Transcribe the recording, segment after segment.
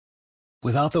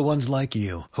Without the ones like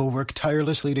you, who work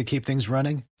tirelessly to keep things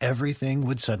running, everything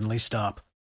would suddenly stop.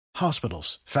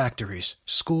 Hospitals, factories,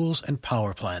 schools, and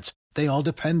power plants, they all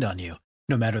depend on you.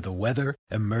 No matter the weather,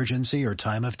 emergency, or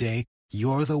time of day,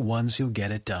 you're the ones who get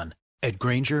it done. At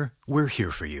Grainger, we're here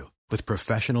for you with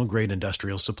professional-grade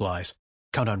industrial supplies.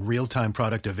 Count on real-time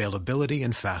product availability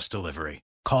and fast delivery.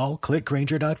 Call, click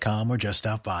Grainger.com, or just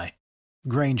stop by.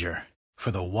 Grainger, for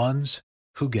the ones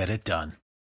who get it done.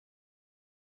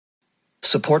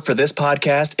 Support for this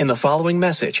podcast and the following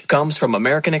message comes from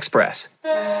American Express.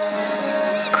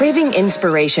 Craving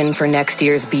inspiration for next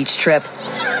year's beach trip?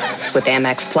 With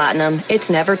Amex Platinum, it's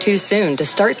never too soon to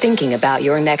start thinking about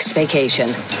your next vacation.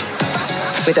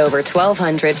 With over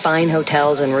 1,200 fine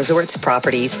hotels and resorts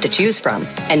properties to choose from,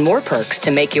 and more perks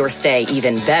to make your stay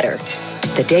even better,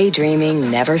 the daydreaming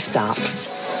never stops.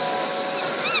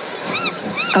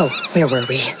 Oh, where were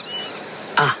we?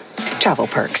 Travel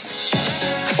perks.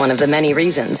 One of the many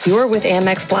reasons you're with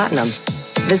Amex Platinum.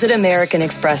 Visit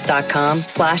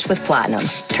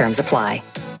americanexpress.com/withplatinum. Terms apply.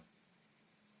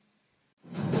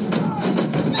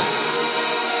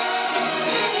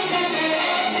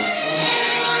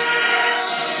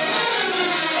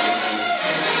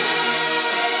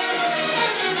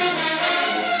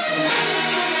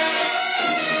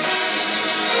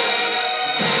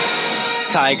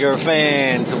 Tiger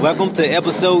fans, welcome to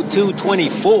episode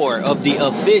 224 of the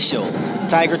official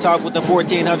Tiger Talk with the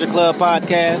 1400 Club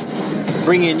podcast,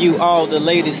 bringing you all the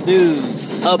latest news,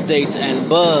 updates, and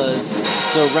buzz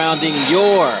surrounding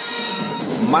your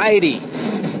mighty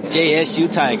JSU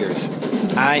Tigers.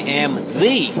 I am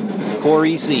the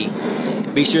Corey C.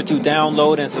 Be sure to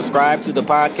download and subscribe to the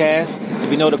podcast to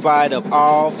be notified of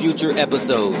all future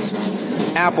episodes.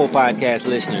 Apple Podcast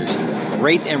listeners,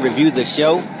 rate and review the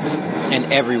show. And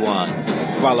everyone,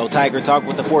 follow Tiger Talk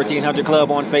with the 1400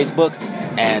 Club on Facebook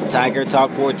and Tiger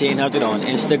Talk 1400 on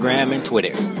Instagram and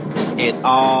Twitter. It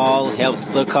all helps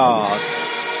the cause,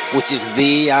 which is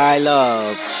the I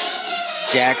love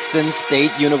Jackson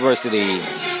State University.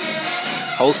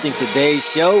 Hosting today's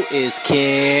show is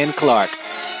Ken Clark.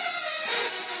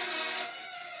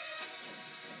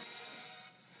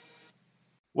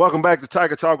 Welcome back to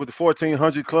Tiger Talk with the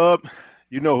 1400 Club.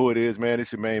 You know who it is, man.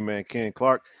 It's your main man, Ken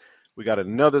Clark. We got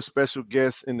another special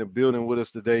guest in the building with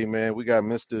us today, man. We got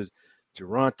Mr.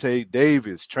 Geronte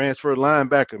Davis, transfer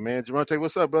linebacker, man. Geronte,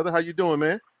 what's up, brother? How you doing,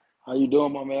 man? How you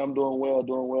doing, my man? I'm doing well,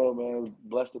 man.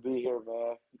 Blessed to be here,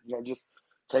 man. You know, just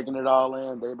taking it all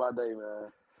in day by day, man.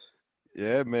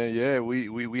 Yeah, man. Yeah,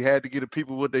 we had to get the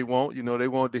people what they want. You know, they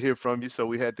wanted to hear from you, so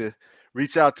we had to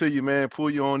reach out to you, man. Pull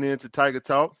you on into Tiger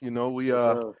Talk. You know, we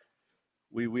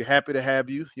happy to have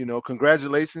you. You know,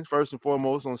 congratulations first and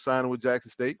foremost on signing with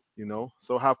Jackson State. You know,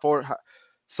 so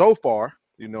so far,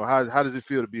 you know, how does it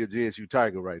feel to be a JSU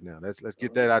Tiger right now? Let's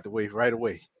get that out the way right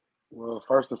away. Well,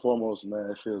 first and foremost,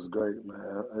 man, it feels great,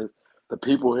 man. The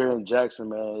people here in Jackson,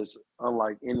 man, is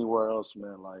unlike anywhere else,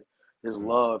 man. Like, it's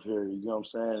love here. You know what I'm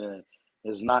saying? And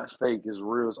it's not fake. It's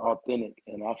real. It's authentic.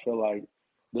 And I feel like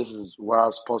this is where I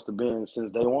was supposed to be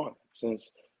since day one,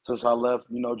 since I left,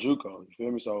 you know, JUCO. You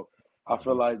feel me? So I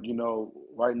feel like, you know,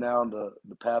 right now the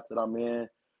path that I'm in,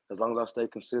 as long as I stay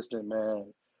consistent,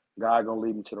 man, God gonna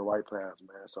lead me to the right path,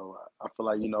 man. So I feel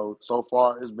like, you know, so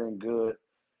far it's been good,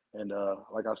 and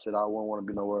like I said, I wouldn't want to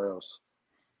be nowhere else.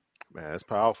 Man, that's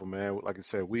powerful, man. Like I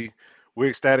said, we're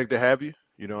ecstatic to have you.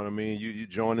 You know what I mean? You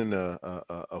joining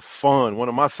a fun, one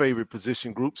of my favorite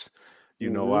position groups. You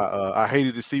know, I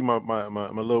hated to see my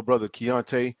little brother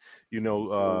Keontae, you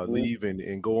know, leave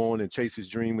and go on and chase his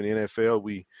dream in the NFL.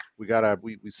 We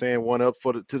saying one up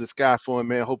to the sky for him,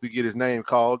 man. Hope he get his name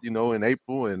called, you know, in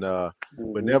April. And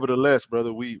but nevertheless,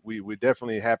 brother, we're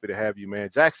definitely happy to have you, man.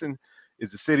 Jackson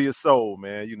is the city of soul,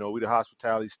 man. You know, we the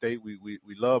hospitality state. We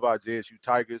love our JSU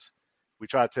Tigers. We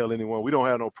try to tell anyone we don't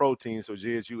have no pro team, so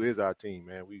JSU is our team,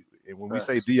 man. When we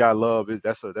say "the I love,"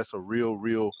 that's a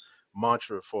real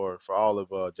mantra for all of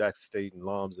Jackson State and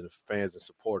alums and fans and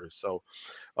supporters. So,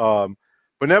 but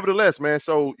nevertheless, man.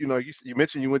 So you know, you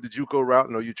mentioned you went the JUCO route.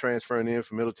 You know, you're transferring in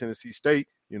from Middle Tennessee State.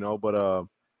 You know, but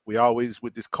we always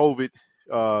with this COVID,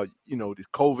 you know, this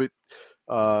COVID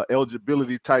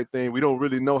eligibility type thing. We don't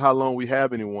really know how long we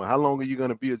have anyone. How long are you going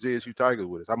to be a JSU Tiger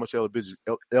with us? How much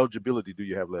eligibility do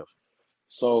you have left?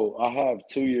 So I have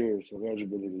 2 years of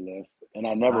eligibility left, and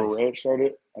I never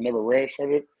redshirted.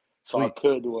 So Sweet. I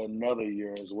could do another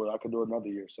year as well. I could do another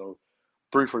year. So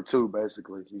 3 for 2,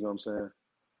 basically. You know what I'm saying?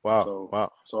 Wow.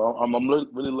 Wow. So I'm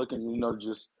really looking, you know,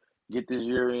 just get this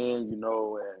year in, you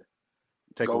know, and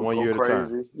take go, it 1 go year crazy. at a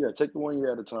time. Yeah, take it 1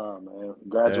 year at a time, man.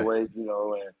 Graduate, you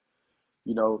know, and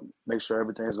you know, make sure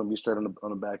everything's gonna be straight on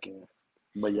the back end.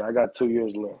 But yeah, I got 2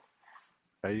 years left.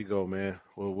 There you go, man.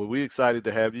 Well, we excited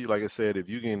to have you. Like I said, if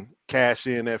you can cash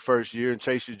in that first year and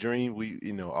chase your dream,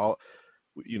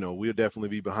 we'll definitely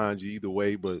be behind you either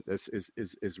way. But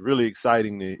it's really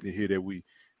exciting to hear that we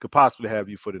could possibly have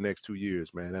you for the next 2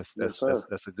 years, man. That's Yes, that's sir. that's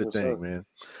that's a good Yes, sir. thing, man.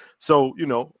 So,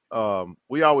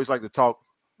 we always like to talk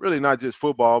really not just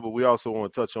football, but we also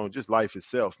want to touch on just life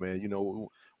itself, man. We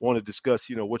want to discuss,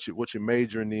 what you're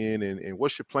majoring in and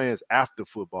what's your plans after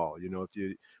football.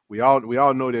 If we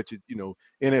all know that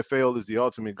NFL is the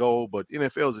ultimate goal, but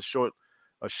NFL is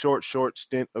a short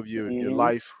stint of your Mm-hmm.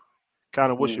 life.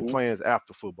 Kind of what's your Mm-hmm. plans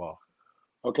after football?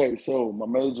 Okay, so my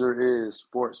major is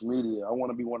sports media. I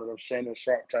want to be one of those Shannon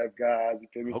Sharp type guys. You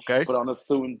feel me? Okay. Put on a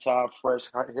suit and tie, fresh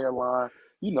hairline.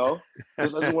 You know, I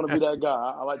just want to be that guy.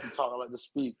 I like to talk. I like to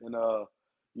speak, and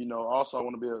also I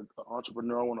want to be an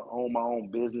entrepreneur. I want to own my own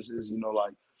businesses.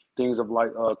 Like things of like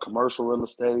commercial real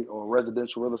estate or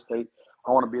residential real estate.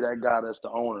 I want to be that guy that's the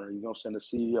owner. You know what I'm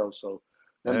saying? The CEO. So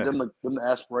them Yeah. them the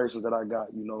aspirations that I got.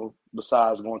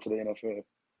 Besides going to the NFL.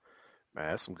 Man,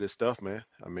 that's some good stuff, man.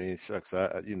 I mean, shucks,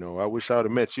 I wish I would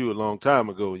have met you a long time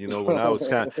ago. When I was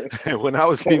when I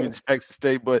was leaving Jackson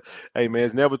State. But hey, man,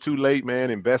 it's never too late,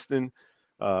 man. Investing,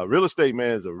 real estate,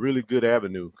 man, is a really good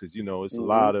avenue because it's a hmm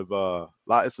lot of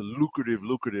it's a lucrative.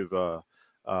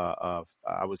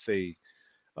 I would say,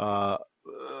 uh,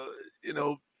 uh, you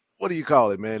know, what do you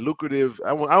call it, man? Lucrative.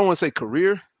 I don't want to say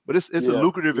career, but it's a Yeah,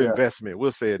 lucrative yeah, investment.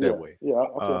 We'll say it that yeah, way. yeah.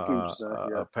 I feel what you're saying.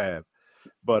 A Yeah, path.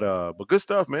 But good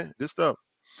stuff, man. Good stuff.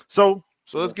 So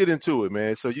yeah. let's get into it,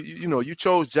 man. So you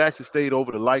chose Jackson State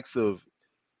over the likes of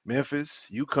Memphis,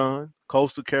 UConn,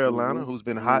 Coastal Carolina, hmm who's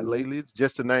been hot hmm lately,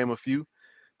 just to name a few.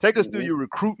 Take us through hmm your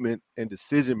recruitment and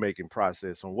decision making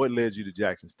process on what led you to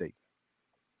Jackson State.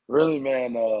 Really,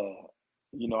 man.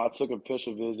 I took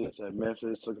official visits at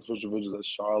Memphis, took official visits at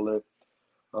Charlotte,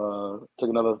 took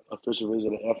another official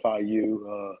visit at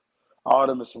FIU. All of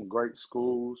them are some great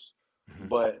schools, Hmm.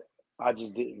 but I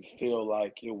just didn't feel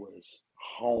like it was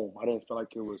home. I didn't feel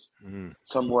like it was Hmm.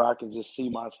 somewhere I can just see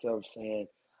myself saying,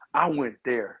 I went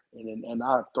there and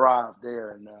I thrived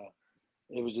there. And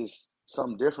it was just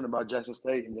something different about Jackson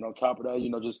State. And then on top of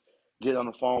that, just get on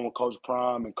the phone with Coach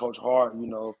Prime and Coach Hart,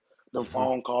 them Hmm.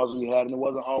 phone calls we had. And it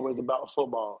wasn't always about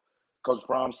football. Coach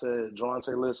Prime said,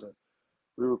 Jordan, listen,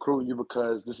 we recruiting you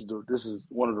because this is the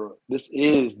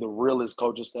realest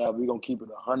coaching staff. We're gonna keep it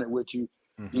 100 with you.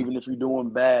 Hmm. Even if you're doing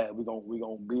bad, we're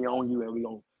gonna be on you and we're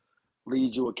gonna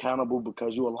lead you accountable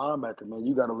because you're a linebacker, man.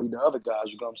 You gotta lead the other guys,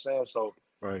 you know what I'm saying? So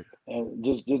Right. and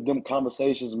just them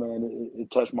conversations, man,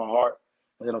 it touched my heart.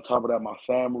 And then on top of that, my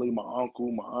family, my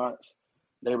uncle, my aunts,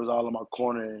 they was all in my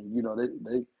corner, and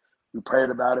they we prayed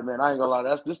about it, man. I ain't gonna lie,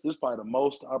 this probably the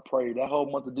most I prayed that whole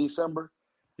month of December.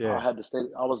 I Yeah. had to stay.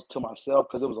 I was to myself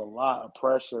because it was a lot of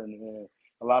pressure and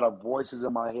a lot of voices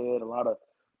in my head, a lot of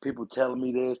people telling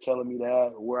me this, telling me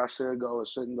that, where I should go or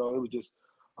shouldn't go. It was just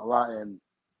a lot, and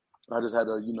I just had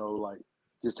to, like,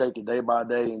 just take it day by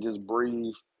day and just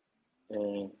breathe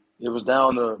and it was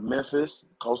down to Memphis,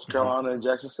 Coastal Hmm. Carolina, and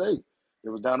Jackson State. It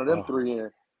was down to them Wow. three,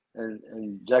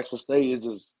 and Jackson State.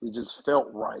 It just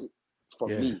felt right for Yeah.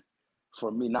 me,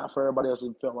 not for everybody else.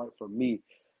 It felt right for me,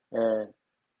 and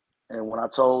and when I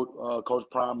told Coach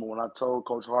Prime and when I told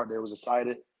Coach Hart, they was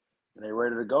excited and they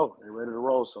ready to go. They ready to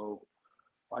roll. So,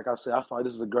 like I said, I feel like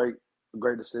this is a great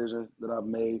decision that I've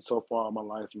made so far in my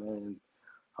life, man. And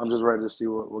I'm just ready to see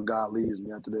what God leads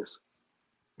me after this.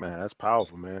 Man, that's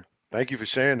powerful, man. Thank you for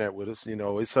sharing that with us.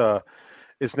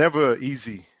 It's never an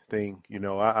easy thing.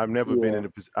 I've never been Yeah. in a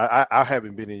I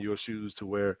haven't been in your shoes to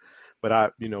where,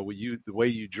 but with you, the way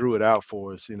you drew it out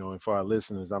for us, and for our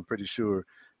listeners, I'm pretty sure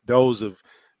those of,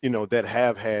 that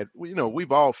have had,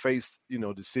 we've all faced,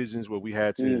 decisions where we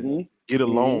had to Mhm. get Mhm.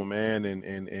 alone, man,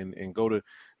 and go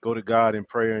to God in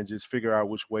prayer and just figure out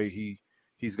which way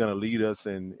he's going to lead us.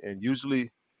 And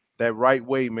usually that right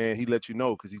way, man, he lets you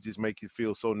know because he just make you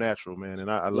feel so natural, man.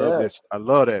 And I love Yeah. this. I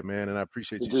love that, man. And I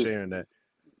appreciate It you just sharing that.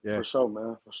 Yeah. For sure,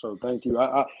 man. For sure. Thank you.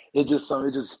 It just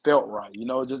felt right.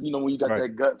 Just when you got Right.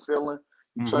 that gut feeling,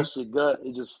 you Hmm. trust your gut.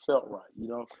 It just felt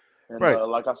right. And Right.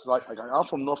 like I said, like I'm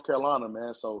from North Carolina,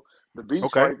 man. So the beach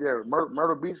Okay. right there,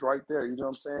 Myrtle Beach right there. You know what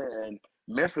I'm saying? And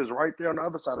Memphis right there on the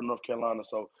other side of North Carolina.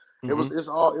 So Hmm. it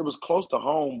was close to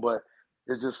home, but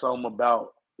it's just something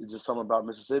about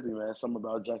Mississippi, man. Something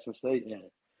about Jackson State,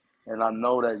 and I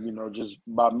know that just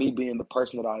by me being the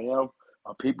person that I am,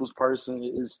 a people's person,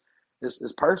 it's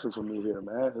perfect for me here,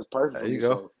 man. It's perfect There for you me.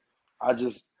 go. So I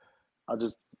just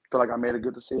feel like I made a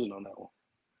good decision on that one.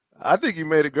 I think you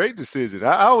made a great decision.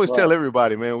 I always tell Right.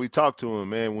 everybody, man, we talk to them,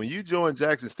 man, when you join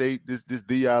Jackson State, this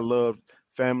DI Love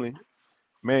family,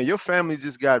 man, your family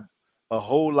just got a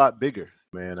whole lot bigger.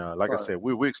 man. Like I Right. said,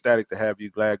 we're ecstatic to have you.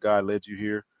 Glad God led you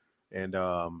here, and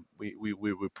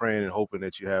we're praying and hoping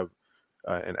that you have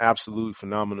an absolute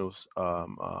phenomenal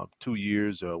 2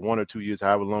 years, 1 or 2 years,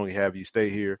 however long you have you stay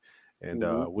here, and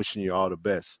Mm-hmm. wishing you all the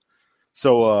best.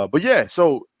 So, but yeah,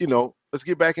 so let's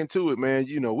get back into it, man.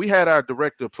 We had our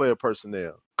director of player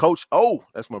personnel, Coach O.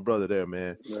 That's my brother there,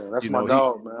 man. Yeah, that's You my know he,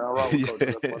 dog, man. I rock with Coach.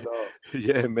 yeah, That's my dog.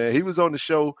 yeah, man. He was on the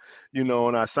show,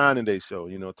 on our signing day show.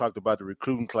 Talked about the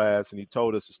recruiting class, and he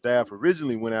told us the staff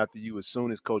originally went after you as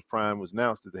soon as Coach Prime was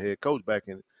announced as the head coach back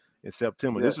in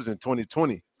September. This was in Yes.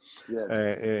 2020, Yes.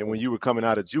 and Yes. when you were coming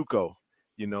out of JUCO.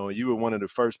 You were one of the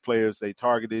first players they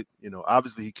targeted.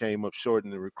 Obviously he came up short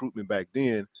in the recruitment back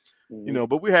then. Mm-hmm.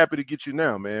 But we're happy to get you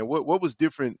now, man. What was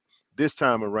different this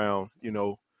time around,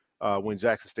 when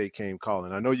Jackson State came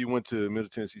calling? I know you went to Middle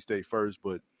Tennessee State first,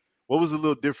 but what was a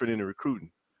little different in the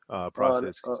recruiting Uh,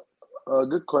 process? uh,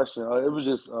 Good question. It was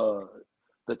just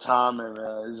the timing.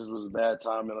 It just was a bad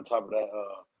timing. On top of that,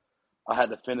 I had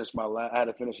to finish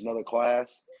another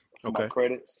class for my Okay.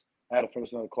 credits. I had to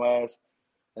finish another class,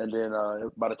 and then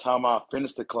by the time I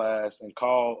finished the class and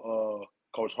called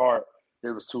Coach Hart, it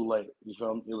was too late. You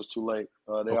feel me? It was too late.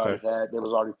 Okay. They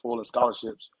was already full in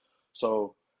scholarships,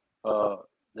 so uh,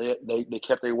 they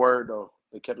kept their word though.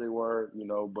 They kept their word,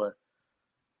 but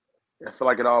I feel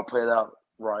like it all played out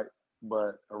right.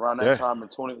 But around that Yeah, time in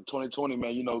 2020,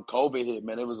 man, COVID hit,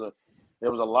 man. It was a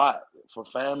lot for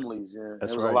families and it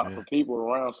that's was a right, lot for man. people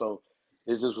around. So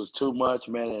it just was too much,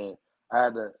 man. And I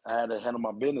had to handle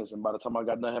my business. And by the time I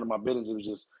got done handling my business, it was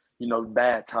just,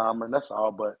 bad timing. That's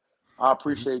all. But I Hmm.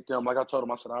 appreciate them. Like I told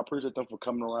them, I said, I appreciate them for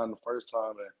coming around the first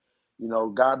time.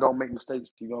 And, God don't make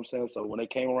mistakes. You know what I'm saying? So when they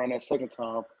came around that second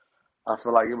time, I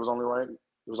feel like it was only right.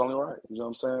 It was only right. You know what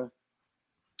I'm saying?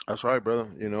 That's right, brother.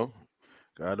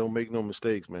 God don't make no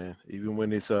mistakes, man. Even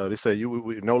when it's they say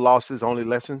no losses, only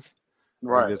lessons.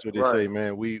 I think Right, that's what they right. say,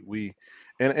 man. We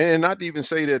and not to even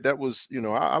say that was,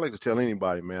 I like to tell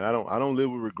anybody, man. I don't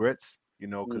live with regrets,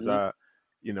 because Mm-hmm.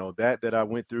 that I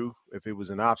went through. If it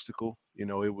was an obstacle,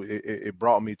 it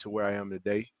brought me to where I am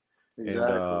today. And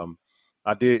Exactly.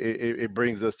 I did. It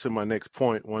brings us to my next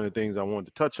point. One of the things I wanted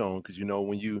to touch on, because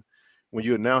when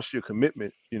you announced your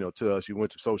commitment, to us, you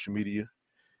went to social media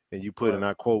and you put, Right, and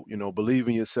I quote, believe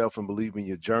in yourself and believe in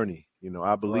your journey. I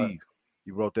right, believe.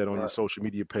 You wrote that on your right. social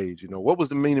media page. What was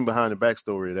the meaning behind the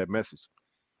backstory of that message?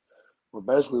 Well,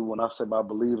 basically, when I say about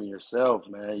believing yourself,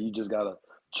 man, you just gotta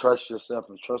trust yourself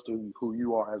and trust who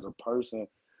you are as a person,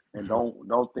 and Hmm.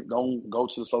 don't go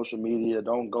to social media.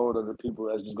 Don't go to the people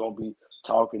that's just gonna be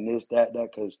talking this, that,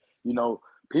 because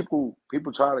people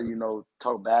try to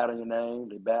talk bad on your name.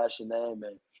 They bash your name,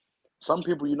 and some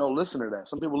people, listen to that.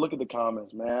 Some people look at the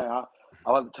comments, man.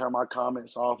 I like to turn my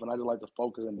comments off, and I just like to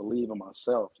focus and believe in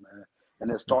myself, man. And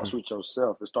it Hmm. starts with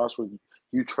yourself. It starts with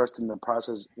you trusting the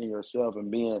process in yourself and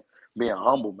being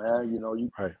humble, man.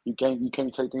 Right. You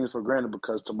can't take things for granted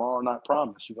because tomorrow not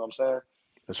promised. You know what I'm saying?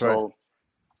 That's right.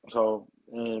 So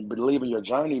and believe in your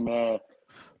journey, man.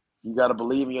 You got to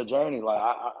believe in your journey. Like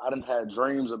I didn't have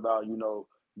dreams about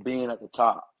being at the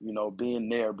top, being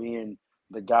there, being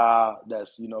the guy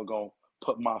that's gonna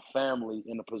put my family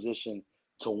in a position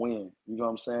to win. You know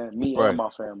what I'm saying? Me and Right. my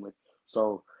family.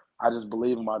 So I just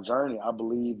believe in my journey. I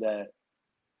believe that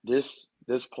this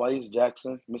place,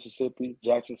 Jackson, Mississippi,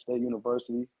 Jackson State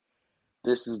University,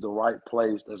 this is the right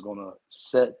place that's gonna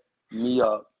set me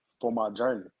up for my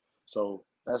journey. So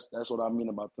that's what I mean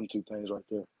about them two things right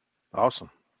there. Awesome.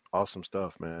 Awesome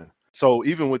stuff, man. So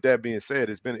even with that being said,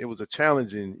 it was a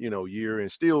challenging, year,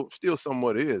 and still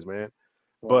somewhat is, man.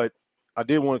 Right. But I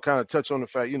did want to kind of touch on the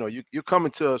fact, you're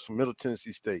coming to us from Middle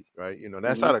Tennessee State, right?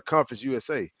 That's Mhm. out of Conference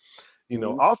USA.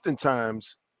 Mhm.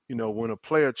 Oftentimes, when a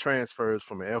player transfers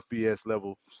from an FBS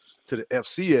level to the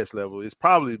FCS level, it's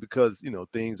probably because,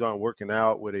 things aren't working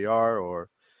out where they are, or,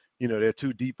 they're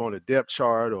too deep on the depth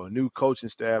chart, or a new coaching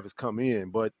staff has come in.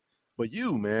 But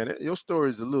you, man, your story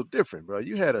is a little different, bro.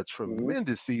 You had a Mhm.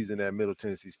 tremendous season at Middle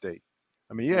Tennessee State.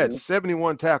 I mean, you had Mhm.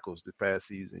 71 tackles the past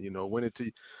season, went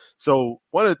into. So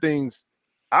one of the things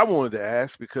I wanted to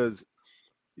ask, because,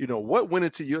 what went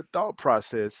into your thought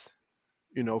process,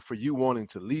 for you wanting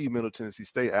to leave Middle Tennessee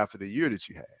State after the year that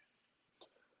you had?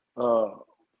 Uh,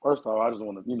 First off, I just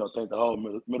want to thank the whole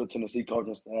Middle Tennessee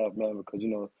coaching staff, man, because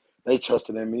they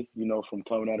trusted in me, from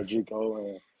coming out of JUCO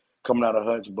and coming out of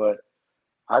Hutch. But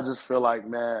I just feel like,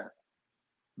 man,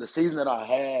 the season that I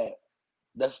had,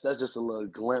 that's just a little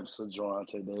glimpse of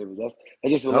Geronte Davis. That's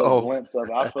just a little Uh-oh. glimpse of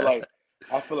it. I feel like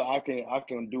I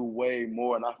can do way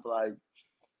more, and I feel like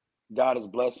God has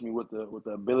blessed me with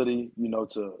the ability,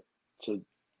 to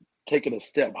take it a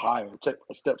step higher, take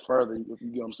a step further. You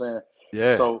know what I'm saying?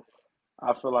 Yeah. So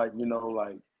I feel like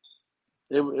like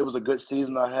it was a good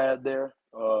season I had there.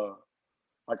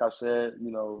 Like I said,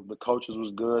 the coaches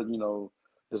was good.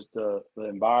 Just the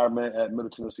environment at Middle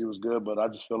Tennessee was good, but I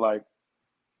just feel like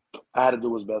I had to do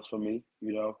what's best for me.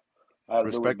 I had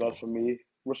to do what's Respectable. best for me,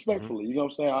 Hmm. respectfully. You know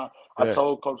what I'm saying? I Yeah.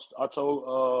 told Coach, I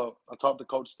talked to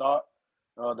Coach Stott,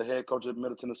 the head coach at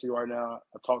Middle Tennessee right now.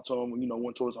 I talked to him.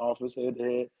 Went to his office head to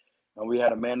head, and we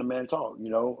had a man-to-man talk.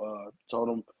 Told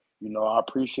him, I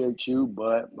appreciate you,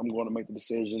 but I'm going to make the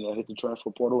decision to hit the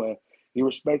transfer portal, and he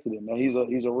respected it. Man, he's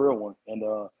a real one, and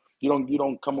you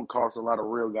don't come across a lot of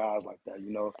real guys like that.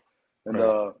 And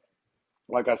Right.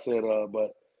 like I said,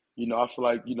 but I feel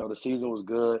like the season was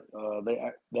good.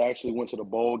 They actually went to the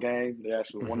bowl game. They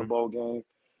actually won the Hmm. bowl game.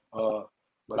 Uh,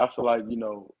 but I feel like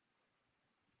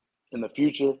in the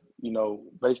future,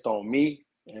 based on me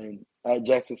and at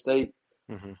Jackson State,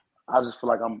 Hmm. I just feel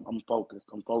like I'm focused.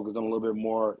 I'm focused on a little bit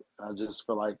more. I just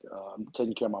feel like I'm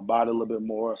taking care of my body a little bit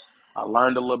more. I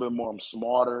learned a little bit more. I'm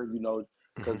smarter, Hmm.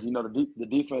 because the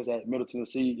defense at Middle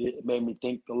Tennessee, it made me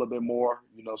think a little bit more.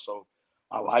 So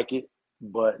I like it.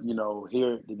 But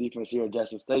here the defense here at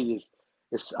Jackson State is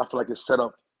I feel like it's set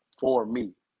up for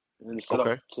me, and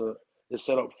Okay. it's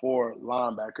set up for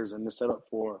linebackers, and it's set up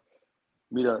for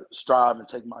me to strive and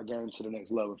take my game to the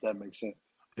next level. If that makes sense.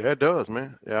 Yeah, it does,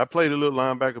 man. Yeah, I played a little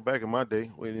linebacker back in my day,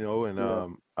 and Yeah,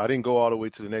 I didn't go all the way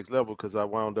to the next level because I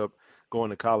wound up going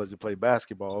to college to play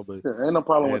basketball. But yeah, ain't no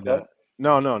problem with and that.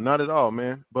 no, no, not at all,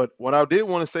 man. But what I did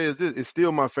want to say is this: it's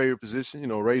still my favorite position.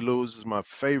 Ray Lewis is my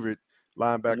favorite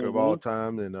linebacker of all Hmm.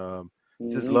 time, and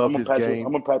just Hmm. loved his game.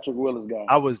 I'm a Patrick Willis guy.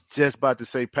 I was just about to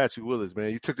say Patrick Willis,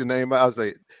 man. You took the name out. I was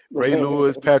like Ray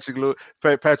Lewis, Patrick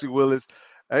Willis.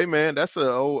 Hey, man, that's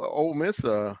a old Miss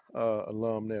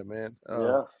alum there, man. Yeah,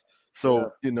 yeah.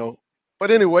 So, but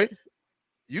anyway,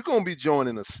 you're gonna be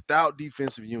joining a stout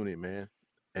defensive unit, man.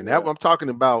 And that Yeah. I'm talking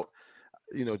about,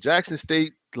 Jackson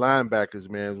State linebackers,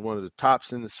 man, is one of the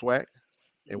tops in the SWAC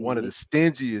and one of Hmm. the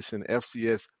stingiest in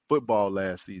FCS football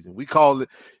last season. We call it,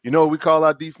 we call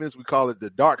our defense, we call it the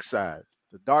dark side.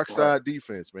 The dark Right. side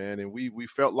defense, man. And we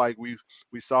felt like we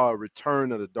saw a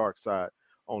return of the dark side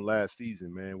on last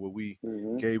season, man, where we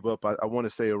Hmm. gave up, I want to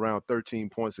say around 13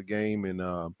 points a game and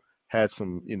had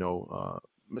some,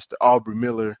 Mr. Aubrey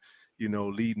Miller,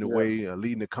 leading the Yeah. way,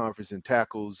 leading the conference in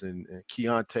tackles and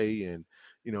Keontae and,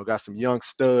 got some young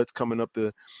studs coming up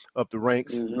the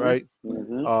ranks, Hmm. right?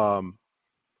 Hmm. Um,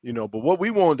 but what we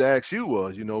wanted to ask you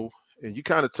was, and you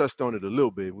kind of touched on it a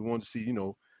little bit. We wanted to see,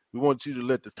 we want you to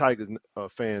let the Tigers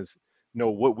fans know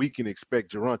what we can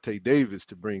expect Geronte Davis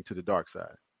to bring to the dark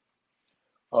side.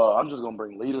 I'm just gonna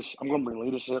bring leadership. I'm gonna bring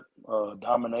leadership,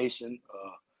 domination.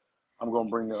 I'm gonna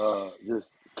bring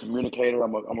just communicator.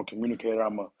 I'm a communicator.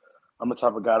 I'm the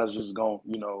type of guy that's just gonna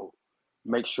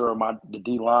make sure the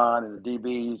D line and the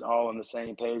DBs all on the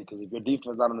same page. Because if your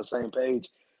defense not on the same page,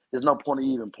 there's no point of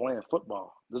even playing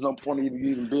football. There's no point of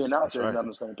even being out That's there if you're right. not on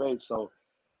the same page. So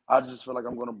I just feel like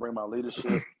I'm gonna bring my leadership.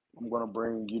 I'm gonna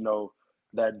bring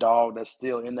that dog that's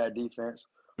still in that defense.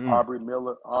 Mm. Aubrey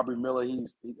Miller,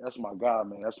 that's my guy,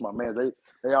 man. That's my man.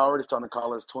 They already starting to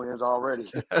call us twins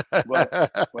already. But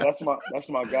that's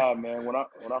my guy, man. When I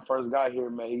first got here,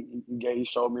 man, he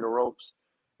showed me the ropes,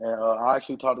 and I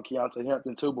actually talked to Keontae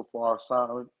Hampton too before I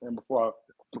signed and before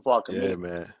I Yeah, committed.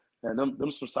 man. And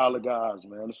them some solid guys,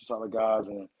 man. Them some solid guys,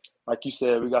 and like you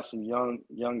said, we got some young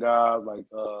guys like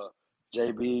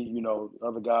JB.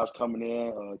 Other guys coming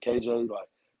in, KJ, like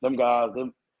them guys.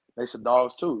 They some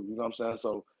dogs too. You know what I'm saying?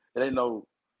 So it ain't no.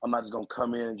 I'm not just gonna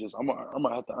come in and just. I'm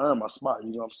gonna have to earn my spot.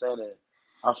 You know what I'm saying? And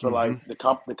I feel Hmm. like the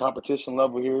competition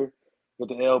level here with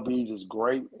the LBs is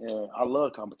great, and I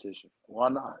love competition. Why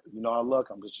not? I love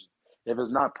competition. If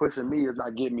it's not pushing me, it's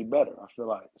not getting me better. I feel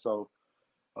like so.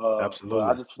 But I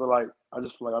Absolutely. just feel like I'm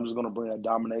just gonna bring that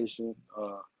domination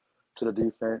to the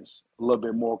defense a little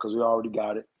bit more because we already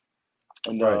got it,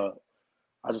 and Right.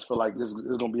 I just feel like this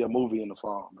is gonna be a movie in the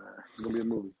fall, man. It's gonna be a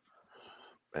movie.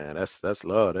 Man, that's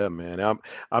love that, man.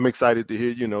 I'm excited to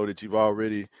hear, that you've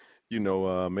already,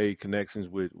 made connections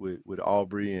with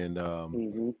Aubrey and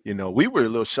Hmm. we were a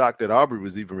little shocked that Aubrey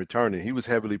was even returning. He was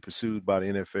heavily pursued by the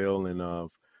NFL and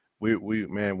we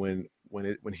man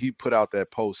when he put out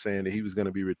that post saying that he was going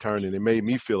to be returning, it made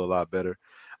me feel a lot better.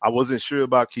 I wasn't sure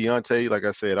about Keontae. Like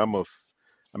I said,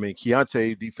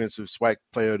 Keontae, defensive SWAC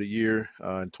player of the year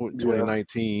in Yeah.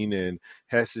 2019, and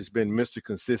has just been Mr.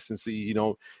 Consistency.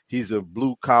 He's a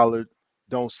blue collar,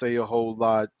 don't say a whole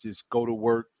lot, just go to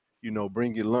work,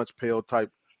 bring your lunch pail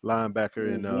type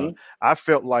linebacker. And Hmm. I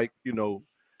felt like,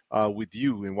 with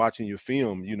you and watching your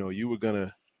film, you were going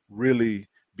to really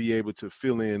be able to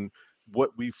fill in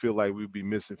what we feel like we'd be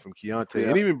missing from Keontae, Yeah.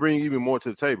 and even bring even more to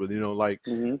the table. Like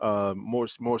Mm-hmm.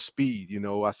 more speed.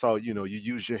 I saw you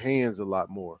use your hands a lot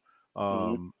more,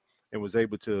 Mm-hmm. and was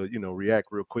able to react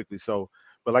real quickly. So,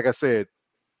 but like I said,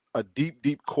 a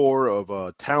deep core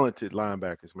of talented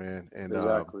linebackers, man, and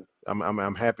Exactly.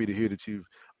 I'm happy to hear that you've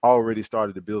already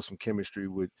started to build some chemistry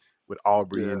with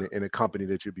Aubrey Yeah. and the company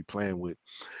that you'll be playing with.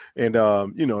 And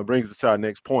it brings us to our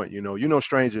next point. You're no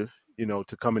stranger,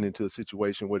 to coming into a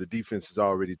situation where the defense is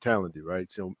already talented,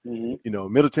 right? So,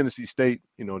 Mm-hmm. Middle Tennessee State,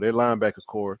 their linebacker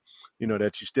core,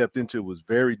 that you stepped into was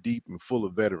very deep and full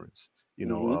of veterans.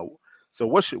 Mm-hmm. So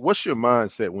what's your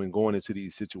mindset when going into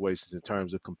these situations in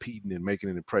terms of competing and making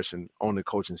an impression on the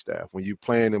coaching staff when you're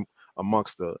playing them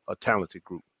amongst a talented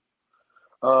group?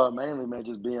 Mainly, man,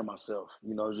 just being myself.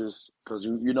 Just because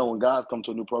when guys come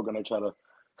to a new program, they try to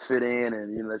fit in,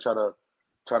 and they try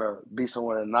to be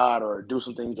someone they're not, or do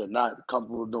some things they're not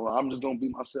comfortable doing. I'm just gonna be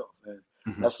myself, and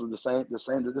Mm-hmm. that's the same.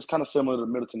 It's kind of similar to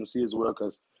Middle Tennessee as well.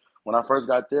 Because when I first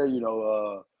got there,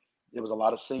 it was a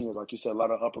lot of seniors, like you said, a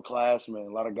lot of upperclassmen,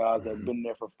 a lot of guys that have been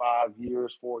there for 5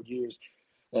 years, 4 years,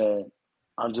 and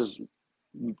I'm just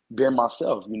being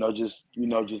myself. Just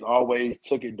always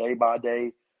took it day by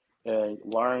day and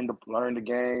learn the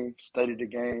game, study the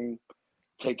game,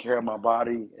 take care of my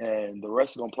body, and the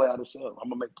rest is gonna play out itself. I'm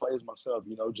gonna make plays myself.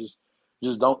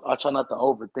 Just don't. I try not to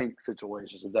overthink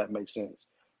situations, if that makes sense.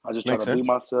 I just try Makes to be sense.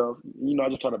 myself. I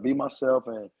just try to be myself,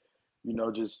 and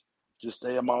just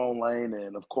stay in my own lane,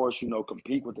 and of course,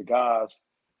 compete with the guys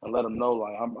and let them know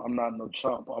like I'm not no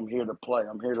chump. I'm here to play.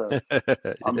 I'm here to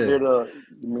I'm Yeah. here to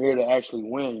I'm here to actually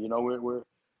win. We're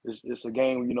it's a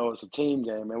game. It's a team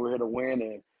game, and we're here to win,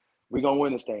 and we're gonna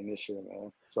win this thing this year,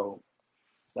 man. So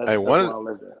Hey, that's where I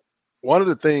live at. one of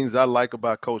the things I like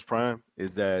about Coach Prime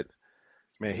is that,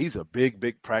 man, he's a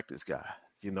big practice guy.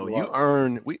 You Right.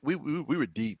 earn. We were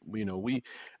deep.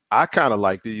 I kind of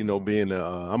liked it. Being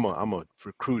I'm a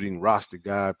recruiting roster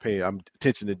guy. I'm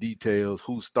attention to details.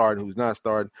 Who's starting, who's not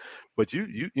starting. But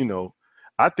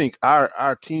I think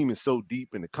our team is so deep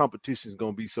and the competition is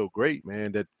going to be so great,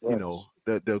 man. That Yes.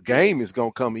 the game Yes. is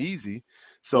going to come easy.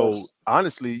 So Yes.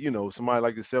 honestly, somebody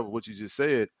like yourself, what you just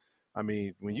said. I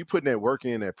mean, when you putting that work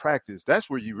in at practice, that's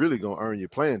where you really gonna earn your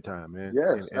playing time, man,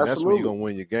 and Yes. and that's where you're Absolutely. gonna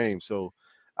win your game. So,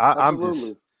 I'm just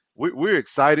Absolutely. we're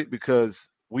excited because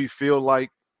we feel like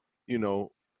you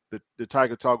know the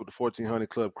Tiger Talk with the 1400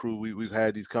 Club crew. We've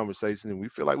had these conversations and we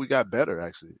feel like we got better.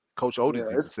 Actually, Coach Yeah. Otis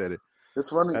even said it. It's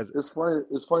funny. As It's funny.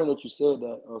 It's funny that you said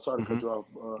that. Sorry to cut hmm you off.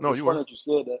 No, It's you funny weren't. that you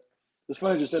said that. It's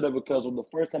funny that you said that because when the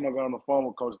first time I got on the phone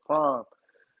with Coach Prime,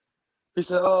 he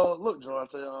said, look,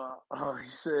 Jonte,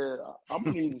 he said, I'm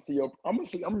gonna need to see your, I'm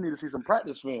gonna need to see some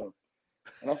practice film."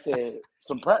 And I said,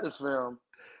 "Some practice film."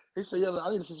 He said, "Yeah, I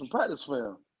need to see some practice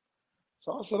film."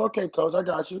 So I said, "Okay, coach, I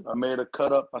got you." I made a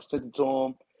cut up. I sent it to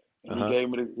him, and he Uh gave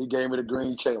me the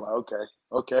green check. Like, okay,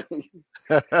 okay.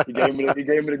 huh. He gave me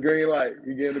the green light.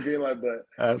 He gave me the green light. But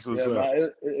That's what's yeah, up.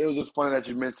 man, it was just funny that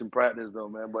you mentioned practice, though,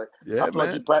 man. But I Yeah, feel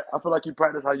like man. I feel like you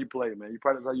practice how you play, man. You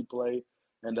practice how you play,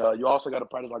 and you also got to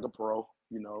practice like a pro,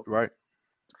 you know. Right.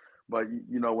 But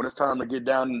when it's time to get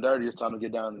down and dirty, it's time to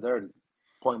get down and dirty.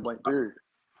 Point blank, period.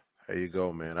 There you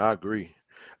go, man. I agree.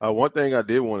 One thing I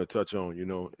did want to touch on,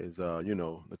 is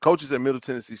the coaches at Middle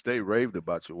Tennessee State raved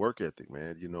about your work ethic,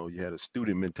 man. You had a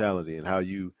student mentality and how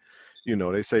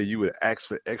they say you would ask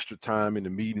for extra time in the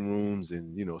meeting rooms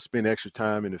and spend extra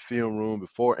time in the film room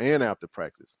before and after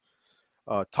practice.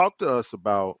 Talk to us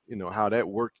about how that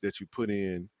work that you put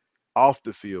in off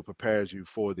the field prepares you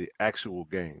for the actual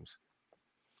games.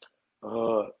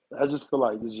 Uh, I just feel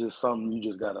like it's just something you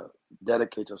just gotta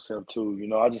dedicate yourself to.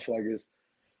 I just feel like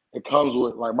it comes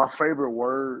with like my favorite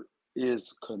word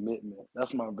is commitment.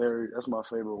 That's my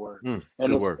favorite word.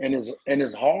 And Good word.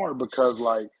 it's hard because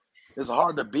like it's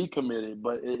hard to be committed,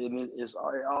 but it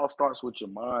all starts with your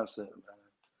mindset, man.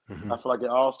 Hmm. I feel like it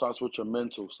all starts with your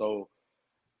mental. So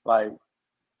like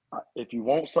if you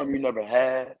want something you never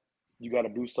had, you got to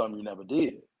do something you never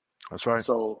did. That's right.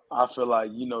 So I feel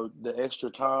like the extra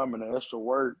time and the extra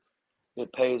work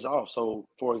it pays off. So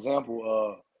for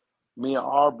example, me and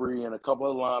Aubrey and a couple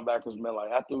other linebackers, man,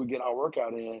 like after we get our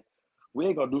workout in, we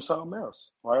ain't gonna do something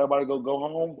else. Or everybody go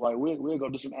home. Like we'll go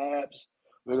do some abs,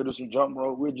 we're gonna do some jump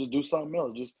rope, we'll just do something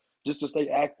else, just to stay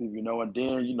active, and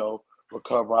then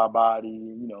recover our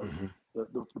body, Hmm.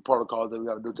 the protocols that we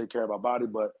gotta do to take care of our body.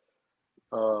 But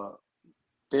uh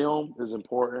film is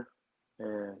important,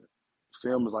 and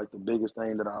film is like the biggest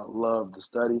thing that I love to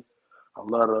study. I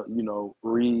love to,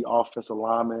 read offensive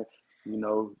linemen, you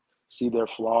know, see their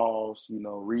flaws,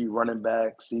 read running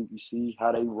back, see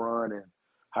how they run and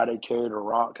how they carry the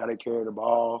rock, how they carry the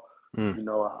ball. Mm. You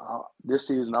know, this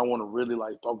season I want to really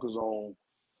like focus on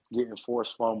getting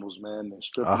forced fumbles, man, and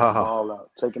stripping that Ah. ball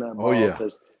out, taking that Oh ball, yeah.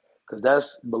 because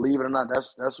that's, believe it or not,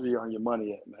 that's where you're on your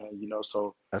money at, man. You know,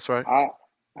 so That's right. I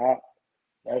I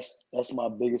that's my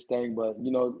biggest thing. But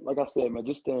you know, like I said, man,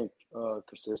 just staying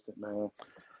consistent, man.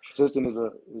 Consistent is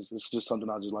it's just something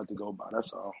I just like to go by.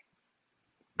 That's all.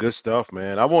 Good stuff,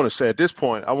 man. I want to say at this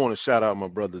point, I want to shout out my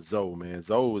brother Zoe, man.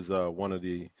 Zoe is one of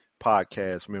the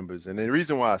podcast members, and the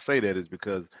reason why I say that is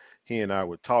because he and I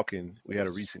were talking. We had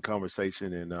a recent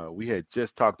conversation, and we had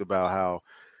just talked about how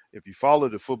if you follow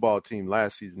the football team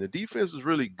last season, the defense was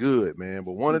really good, man.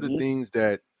 But one of the Hmm. things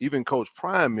that even Coach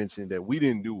Prime mentioned that we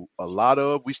didn't do a lot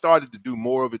of, we started to do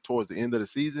more of it towards the end of the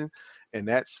season, and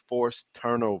that's forced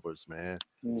turnovers, man.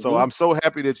 So Hmm. I'm so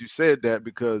happy that you said that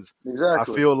because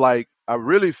Exactly. I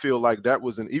really feel like that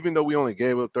was even though we only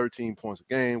gave up 13 points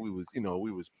a game, we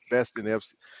was best in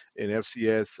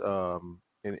FCS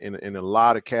in a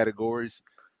lot of categories.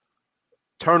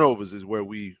 Turnovers is where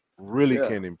we really Yeah.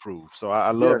 can improve. So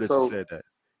I Yeah. love that you So said that.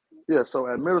 yeah. So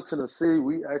at Middle Tennessee,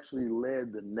 we actually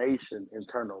led the nation in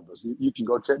turnovers. You can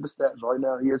go check the stats right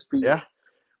now, ESPN. Yeah.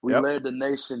 We Yep. led the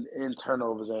nation in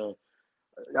turnovers, and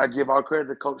I give all credit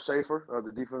to Coach Schaefer,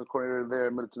 the defensive coordinator there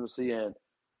at Middle Tennessee, and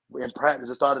in practice,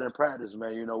 it started in practice,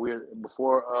 man. You know, we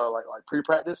before like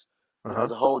pre-practice, Uh-huh.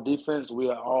 as a whole defense,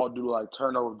 we all do like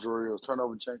turnover drills,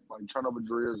 turnover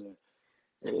drills, and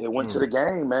it went to Mm. the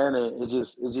game, man. And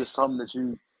it's just something that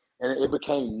and it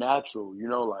became natural. You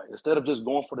know, like instead of just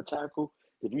going for the tackle,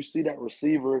 if you see that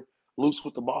receiver loose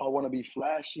with the ball, want to be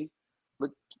flashy,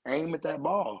 look, aim at that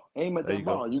ball, aim at There that you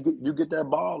go. ball. You get that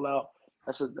ball out.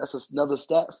 Another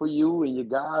stat for you and your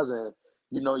guys, and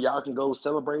you know y'all can go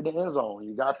celebrate the end zone.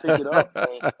 You got to pick it up,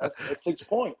 and that's 6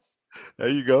 points. There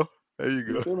you go. There you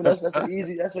You go. feel me? That's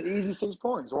an easy 6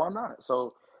 points. Why not?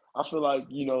 So I feel like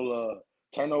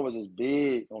turnovers is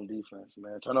big on defense,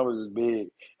 man. Turnovers is big,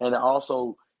 and it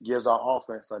also gives our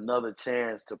offense another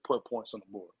chance to put points on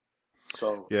the board.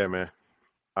 So Yeah, man.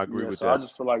 I agree yeah, with so I that.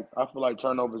 just feel like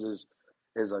turnovers is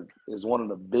one of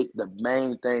the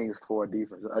main things for a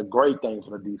defense, a great thing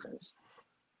for the defense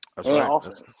That's and right.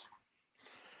 That's offense.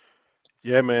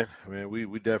 Yeah, man. Man, we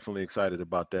definitely excited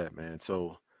about that, man.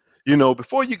 So,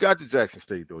 before you got to Jackson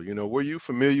State, though, were you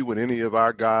familiar with any of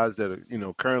our guys that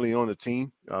are, currently on the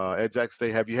team at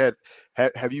Jackson State?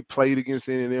 Have you played against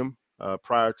any of them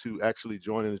prior to actually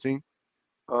joining the team?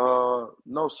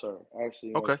 No, sir.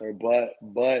 Actually, no, Okay. sir.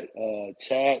 But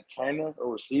Chad Turner, a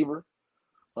receiver.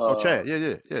 Oh, Uh, Chad. Yeah,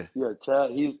 yeah, yeah. yeah,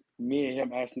 Chad. Me and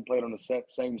him actually played on the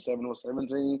same 7-on-7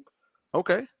 team.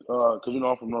 Okay. Cause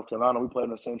I'm from North Carolina. We played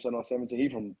on the same 7-on-7 team. He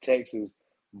from Texas,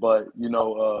 but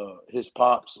his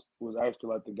pops was actually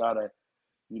like the guy that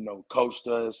coached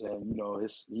us, and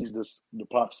he's the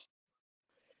pops.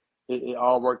 It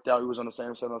all worked out. We was on the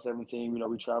same 7-on-7 team.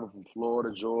 We traveled from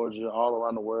Florida, Georgia, all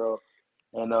around the world.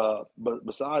 And but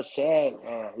besides Chad,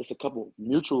 it's a couple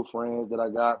mutual friends that I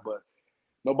got, but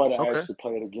nobody I Okay. actually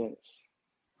played against.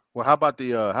 Well, how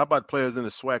about players in the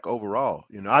SWAC overall?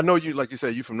 I know you, like you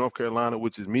said, you from North Carolina,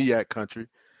 which is MEAC country,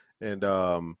 and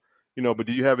but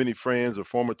do you have any friends or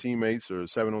former teammates or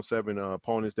 7-on-7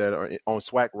 opponents that are on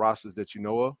SWAC rosters that you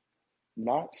know of?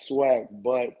 Not SWAC,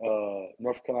 but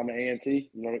North Carolina A&T.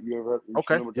 You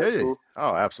Okay. familiar with Yeah, that yeah. school?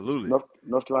 Oh, absolutely.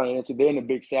 North Carolina A&T. They're in the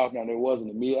Big South now. There was in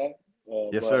the MEAC,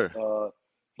 Yes, but sir.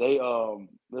 they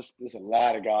there's a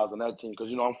lot of guys on that team because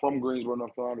I'm from Greensboro,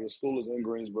 North Carolina. The school is in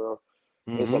Greensboro.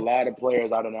 It's a Mm-hmm. lot of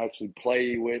players I didn't actually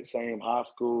play with, same high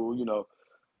school,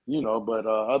 But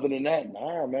other than that,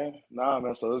 nah,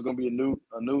 man. So it's gonna be a new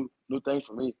thing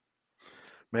for me.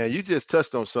 Man, you just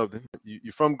touched on something.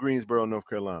 You're from Greensboro, North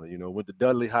Carolina. Went to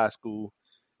Dudley High School,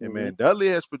 and Hmm. man, Dudley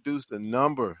has produced a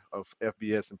number of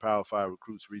FBS and Power Five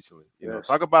recruits recently. Yes,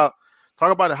 Talk about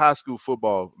the high school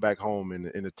football back home and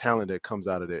the talent that comes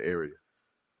out of that area.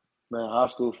 man. High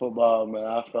school football, man.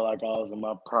 I felt like I was in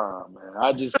my prime, man.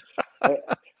 I just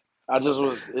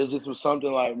was. It just was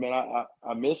something like, man.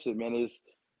 I miss it, man. It's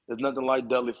nothing like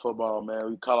Dudley football, man.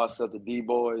 We call ourselves the D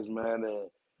boys, man, and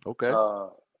Okay. uh,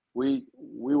 we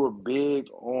were big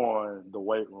on the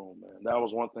weight room, man. That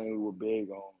was one thing we were big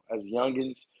on as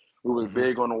youngins. We was Mm-hmm.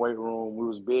 big on the weight room. We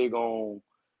was big on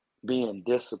being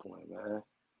disciplined, man.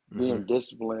 Mm-hmm. Being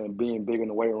disciplined, being big in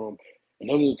the weight room. And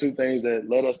those are the two things that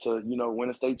led us to, win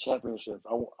a state championship.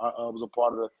 I was a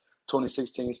part of the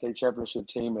 2016 state championship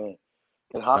team, and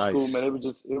in high school, man,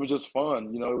 Nice. it was just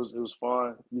fun. It was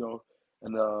fun.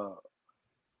 And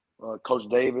Coach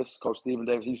Stephen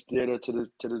Davis, he's still there to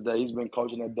this day. He's been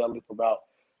coaching at Dudley for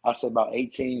about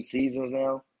 18 seasons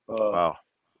now. Wow.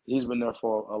 He's been there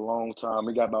for a long time.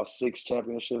 He got about 6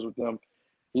 championships with them.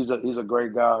 he's a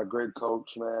great guy, a great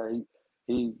coach, man.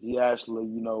 He actually,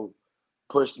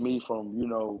 pushed me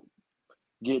from,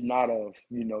 getting out of,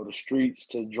 the streets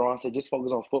to drawing to just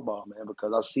focus on football, man,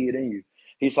 because I see it in you.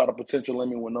 He saw the potential in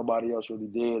me when nobody else really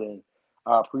did, and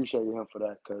I appreciate him for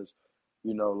that because,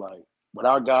 like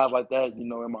without guys like that, in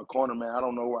my corner, man, I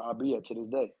don't know where I'd be at to this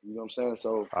day. You know what I'm saying?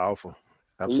 So Powerful.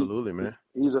 he, Absolutely, man.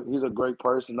 he's a great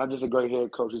person, not just a great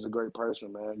head coach. He's a great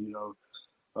person, man.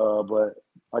 But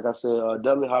like I said,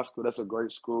 Dudley High School, that's a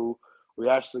great school. We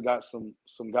actually got some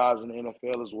guys in the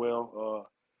NFL as well.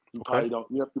 You Okay. probably don't.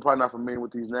 You're probably not familiar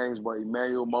with these names, but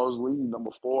Emmanuel Mosley, number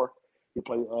 4, he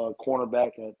played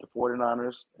cornerback at the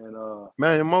 49ers, and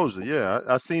Marion Mosley, yeah,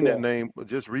 I seen that yeah, name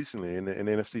just recently in the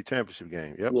NFC Championship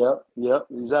game. Yep. yep,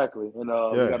 exactly. And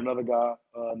we Yeah. got another guy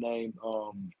named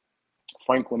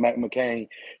Franklin McCain.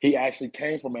 He actually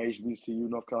came from HBCU,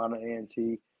 North Carolina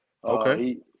A&T.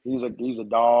 Okay. He's a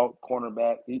dog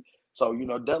cornerback. So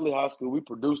Dudley High School, we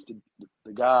produced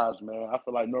the guys, man. I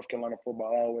feel like North Carolina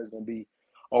football always gonna be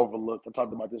overlooked. I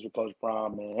talked about this with Coach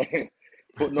Prime, man.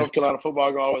 North Carolina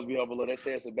football gonna always be overlooked. They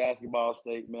say it's a basketball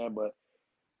state, man, but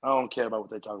I don't care about what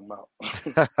they're talking about.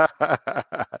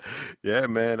 Yeah,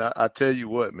 man. I tell you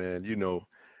what, man.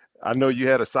 I know you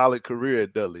had a solid career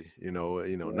at Dudley. Yeah,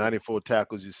 94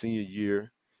 tackles your senior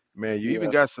year. Man, you even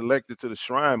yeah, got selected to the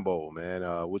Shrine Bowl, man,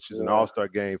 which is an yeah, all-star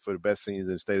game for the best seniors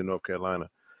in the state of North Carolina.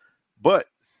 But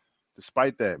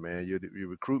despite that, man, your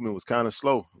recruitment was kind of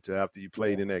slow until after you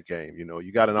played yeah, in that game.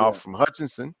 You got an yeah. offer from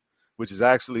Hutchinson, which is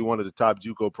actually one of the top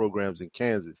JUCO programs in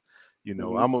Kansas.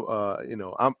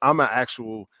 Mm-hmm. I'm an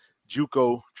actual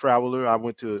JUCO traveler. I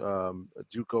went to a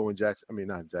JUCO in Jackson. I mean,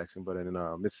 not in Jackson, but in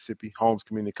Mississippi, Holmes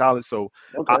Community College. So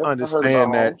I Okay, I heard about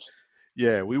understand that. Holmes.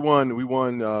 Yeah, we won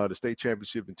the state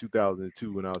championship in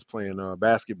 2002 when I was playing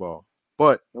basketball.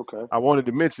 But Okay, I wanted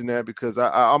to mention that because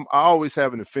I always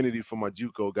have an affinity for my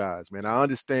JUCO guys, man. I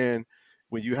understand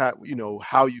when you have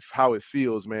how it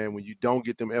feels, man, when you don't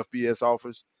get them FBS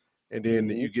offers, and then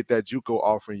mm-hmm. you get that JUCO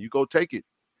offer and you go take it.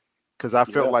 Because I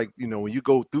felt Yeah, like when you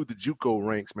go through the JUCO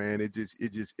ranks, man,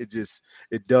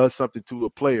 it does something to a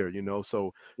player.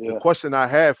 So the yeah. question I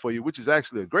had for you, which is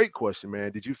actually a great question,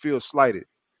 man, did you feel slighted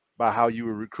by how you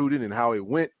were recruited and how it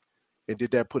went, and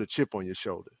did that put a chip on your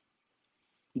shoulder?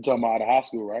 You talking about out of high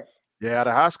school, right? Yeah, out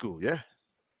of high school, yeah.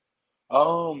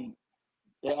 Um,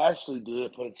 it actually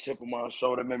did put a chip on my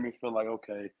shoulder. It made me feel like,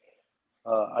 okay,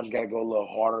 I just got to go a little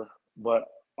harder. But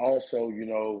also,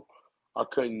 I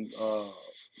couldn't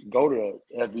go to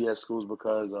FBS schools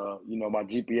because, my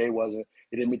GPA wasn't.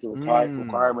 It didn't meet the Mm,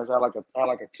 requirements. I had like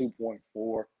a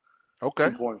 2.4, okay.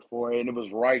 2.4, and it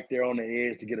was right there on the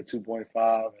edge to get a 2.5.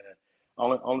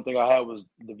 And only thing I had was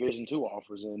Division II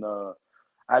offers, and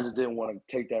I just didn't want to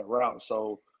take that route.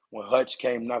 So when Hutch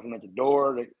came knocking at the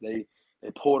door, they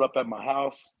pulled up at my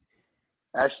house.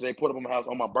 Actually, they put up at my house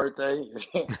on my birthday.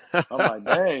 I'm like,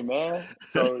 dang, man.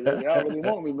 So y'all really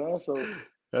want me, man. So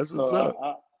That's what's so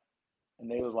up.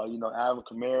 and they was like, Alvin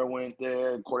Kamara went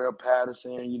there, Cordell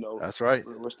Patterson. That's right.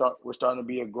 We're starting to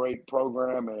be a great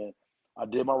program, and I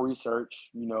did my research,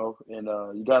 and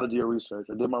you got to do your research.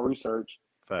 I did my research,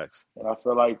 Facts. and I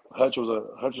feel like Hutch was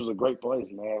a great place,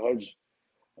 man. Hutch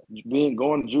being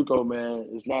going to JUCO, man,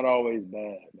 it's not always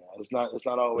bad, man. It's not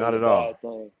always Not a at all. bad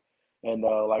thing. And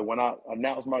like when I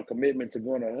announced my commitment to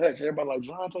going to Hutch, everybody like,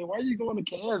 Jonte, why are you going to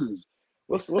Kansas?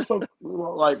 What's so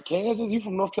like Kansas? You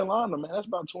from North Carolina, man? That's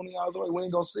about 20 hours away. We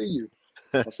ain't gonna see you.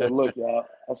 I said, look, y'all.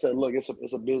 I said, look, it's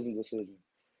a business decision,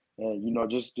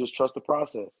 and just trust the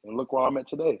process. And look where I'm at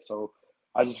today. So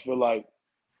I just feel like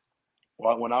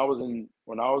when I was in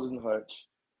Hutch,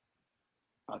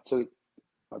 I took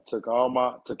took all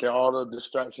the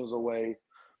distractions away,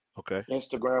 Okay.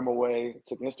 Instagram away,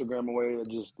 took Instagram away, and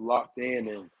just locked in,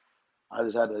 and I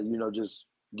just had to, just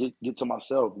get to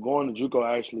myself. Going to JUCO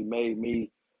actually made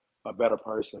me a better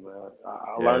person, man.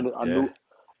 I Yeah, learned it. I yeah. knew,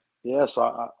 yeah.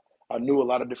 So I knew a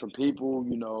lot of different people,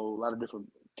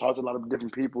 talked to a lot of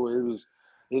different people. It was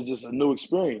just a new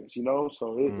experience,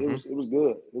 So it Hmm. was it was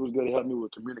good. It was good. It helped me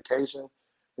with communication.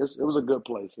 It was a good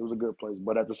place. It was a good place,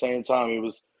 but at the same time,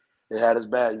 it had its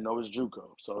bad. It's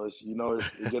JUCO, so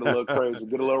it get a little crazy,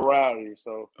 get a little rowdy.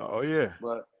 So, Oh yeah.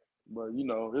 but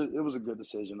it was a good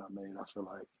decision I made. I feel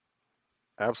like.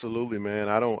 Absolutely, man.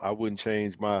 I wouldn't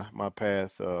change my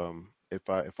path if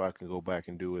I can go back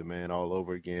and do it, man, all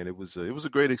over again. It was a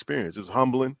great experience. It was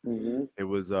humbling. Hmm. It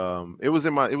was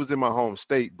in my home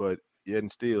state, but yet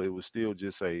and still it was still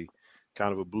just a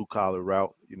kind of a blue collar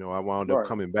route. I wound up Right.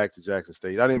 coming back to Jackson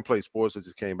State. I didn't play sports, I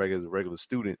just came back as a regular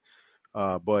student.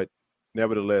 But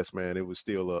nevertheless, man, it was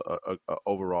still a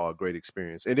overall great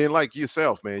experience. And then like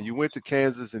yourself, man, you went to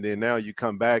Kansas and then now you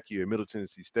come back, you're at Middle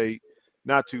Tennessee State,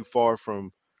 not too far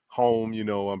from home.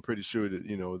 I'm pretty sure that,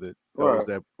 that those Right,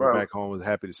 that were right. back home was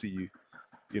happy to see you,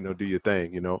 do your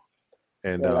thing,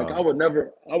 And Yeah, like I would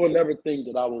never think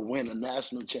that I would win a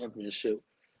national championship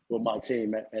with my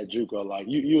team at JUCO. Like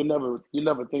you never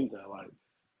think that. Like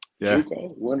yeah,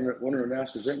 JUCO winning a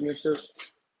national championship.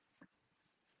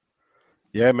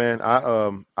 yeah, man.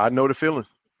 I know the feeling.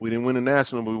 We didn't win the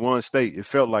national, but we won state. It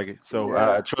felt like it. So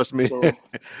Yeah. trust me, So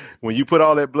when you put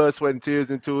all that blood, sweat, and tears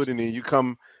into it, and then you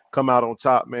come out on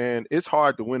top, man, it's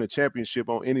hard to win a championship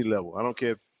on any level. I don't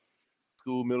care if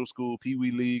school, middle school, pee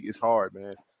wee league. It's hard,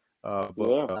 man. But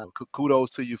yeah. kudos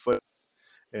to you for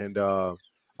and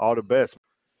all the best.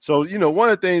 So one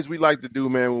of the things we like to do,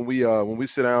 man, when we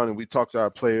sit down and we talk to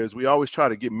our players, we always try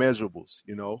to get measurables.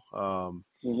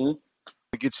 Mhm.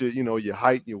 Get your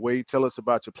height, your weight. Tell us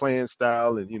about your playing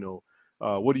style, and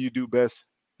what do you do best,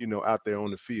 out there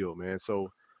on the field, man. So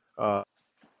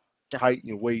height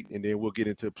and weight, and then we'll get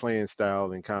into playing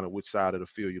style and kind of which side of the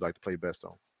field you like to play best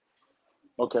on.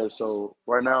 Okay, so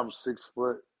right now I'm 6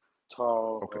 foot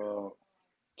Okay. tall,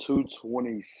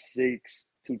 226,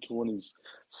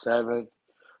 227.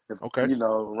 If Okay.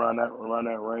 around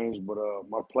that range. But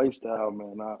my play style,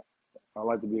 man, I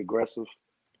like to be aggressive.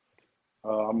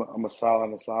 I'm a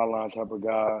sideline type of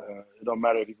guy. It don't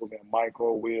matter if you put me in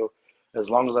micro wheel, as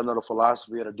long as I know the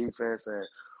philosophy of the defense and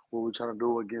what we're trying to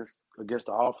do against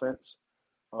the offense.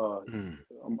 Uh, Mm.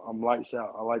 I'm lights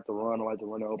out. I like to run. I like to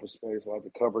run in open space. I like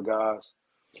to cover guys.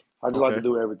 I just like to Okay.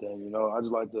 do everything. I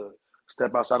just like to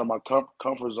step outside of my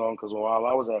comfort zone because while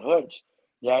I was at Hutch,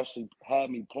 they actually had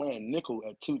me playing nickel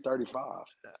at 235.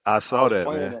 I I saw was that,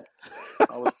 playing man. that.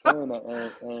 I was playing that,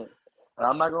 and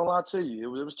I'm not gonna lie to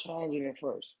you, it was challenging at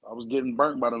first. I was getting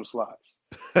burnt by them slots,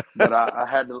 but I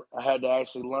had to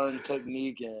actually learn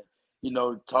technique and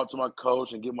talk to my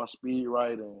coach and get my speed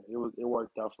right, and it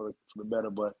worked out for the better.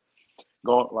 But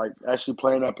going like actually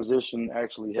playing that position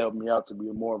actually helped me out to be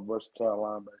a more versatile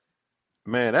linebacker.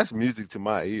 Man, that's music to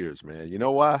my ears, man. You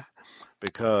know why?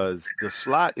 Because the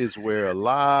slot is where a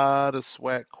lot of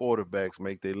SWAC quarterbacks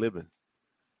make their living.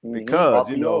 Because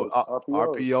RPOs,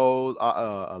 RPOs. RPOs,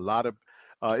 a lot of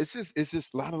it's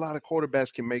just a lot of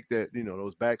quarterbacks can make that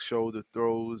those back shoulder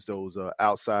throws, those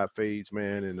outside fades,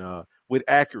 man, and with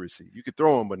accuracy you could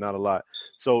throw them, but not a lot.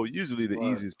 So usually the Right.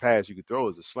 easiest pass you could throw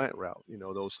is a slant route.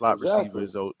 Those slot Exactly.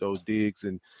 receivers, those digs,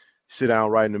 and sit down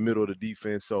right in the middle of the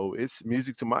defense. So it's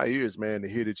music to my ears, man, to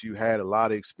hear that you had a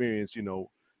lot of experience,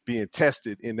 being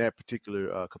tested in that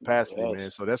particular capacity, man.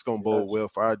 Yes. So that's gonna bode Yes. well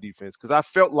for our defense because I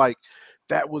felt like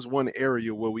that was one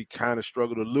area where we kind of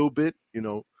struggled a little bit,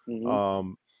 Mhm.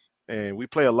 um, and we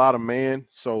play a lot of man,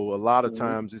 so a lot of Mhm.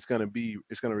 times it's going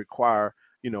to require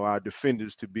our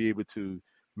defenders to be able to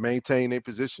maintain their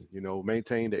position,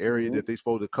 maintain the area Mhm. that they're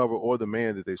supposed to cover or the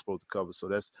man that they're supposed to cover. So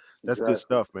that's good Exactly.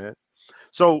 stuff, man.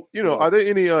 So Yeah. are there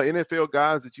any NFL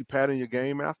guys that you pattern your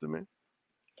game after, man?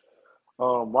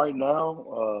 Right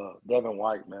now, Devin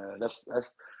White, man. That's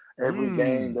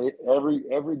Mm.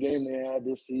 every game they had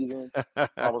this season.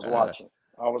 I was watching.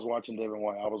 I was watching Devin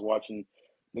White. I was watching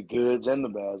the goods and the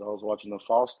bads. I was watching the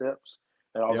false steps,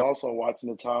 and I was Yep. also watching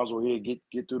the times where he'd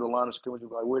get through the line of scrimmage.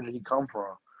 Like, where did he come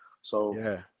from? So,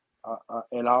 Yeah.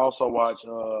 and I also watch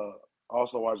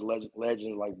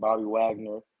legends like Bobby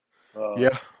Wagner. Uh,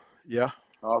 Yeah. Yeah.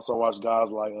 I also watch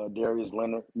guys like Darius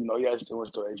Leonard. He actually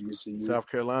went to HBCU. South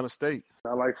Carolina State.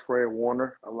 I like Fred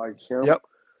Warner. I like him. Yep.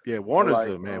 Yeah, I Warner's like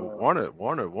a man.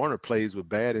 Warner plays with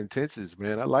bad intentions,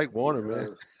 man. I like he Warner, man.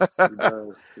 does. He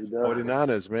does. He does.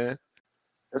 49ers, man.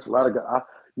 That's a lot of guys.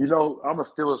 I'm a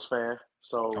Steelers fan,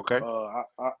 so Okay.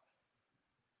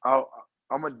 I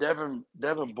I'm a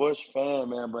Devin Bush fan,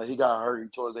 man. But he got hurt. He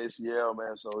tore his ACL,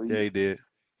 man. So Yeah, he he did.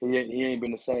 he ain't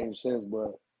been the same since.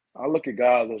 But I look at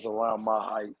guys that's around my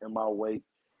height and my weight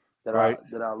that I Right.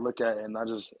 that I look at, and I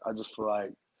just feel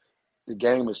like the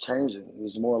game is changing.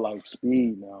 It's more like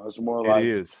speed now. It's more It like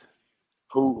is.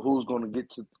 who's going to get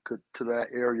to that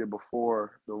area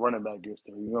before the running back gets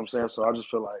there. You know what I'm saying? So I just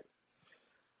feel like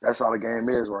that's how the game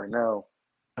is right now.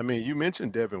 I mean, you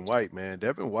mentioned Devin White, man.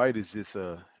 Devin White is just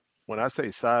when I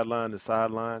say sideline to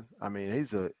sideline, I mean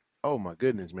oh my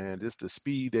goodness, man. Just the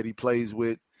speed that he plays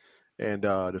with and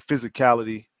the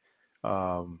physicality.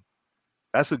 Um,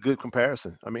 that's a good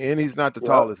comparison. I mean, and he's not the Yeah,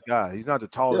 tallest guy. He's not the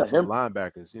yeah, tallest of the him.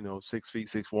 linebackers, 6 feet,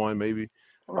 6'1", maybe.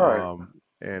 All right.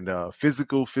 And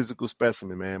physical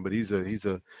specimen, man. But he's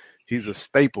a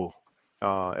staple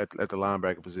at the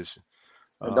linebacker position.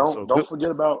 And So good. don't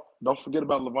forget about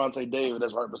Levante David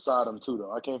that's right beside him too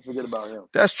though. I can't forget about him.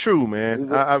 That's true, man.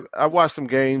 He's a I watched some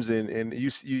games and you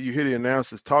hear the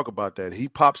announcers talk about that. He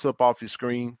pops up off your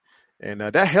screen, and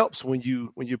that helps when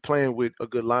you're playing with a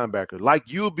good linebacker like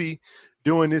you'll be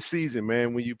doing this season,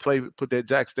 man. When you put that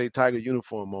Jack State Tiger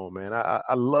uniform on, man.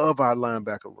 I love our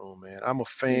linebacker room, man. I'm a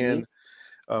fan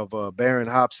of Barron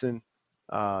Hobson,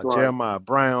 right. Jeremiah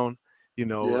Brown.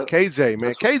 Yeah. KJ,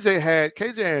 man. That's what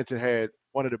KJ Arrington had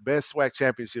one of the best SWAC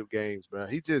championship games, man.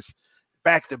 He just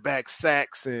back-to-back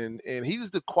sacks, and he was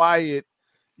the quiet,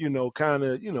 kind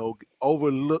of,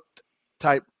 overlooked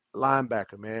type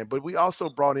linebacker, man. But we also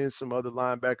brought in some other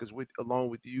linebackers along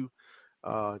with you,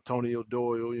 Tony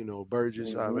O'Doyle,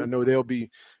 Burgess. I hmm know they'll be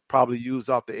probably used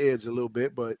off the edge a little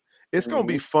bit, but it's going to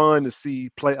be hmm fun to see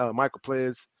Michael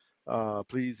Players,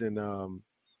 please, and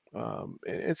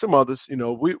some others.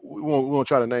 We won't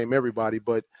try to name everybody,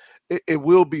 but it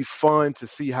will be fun to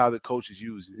see how the coaches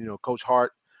use it. Coach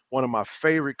Hart, one of my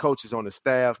favorite coaches on the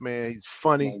staff, man. He's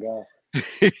That's my funny. guy.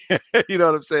 You know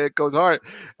what I'm saying? Coach Hart.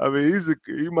 I mean,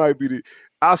 he might be the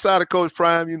outside of Coach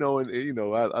Prime,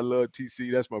 I love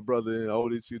TC. That's my brother and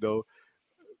oldest,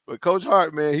 But Coach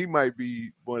Hart, man, he might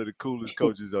be one of the coolest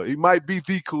coaches. He might be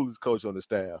the coolest coach on the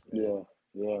staff, man. Yeah.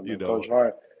 Yeah, You man. know, Coach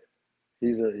Hart,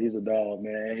 he's a dog,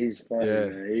 man. He's funny, yeah,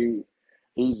 man.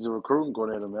 He's the recruiting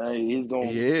coordinator, man.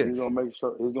 he He's is. gonna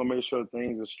make sure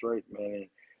things are straight, man.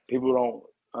 People don't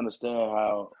understand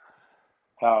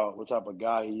how what type of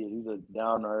guy he is. He's a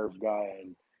down to earth guy,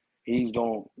 and he's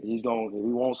going if he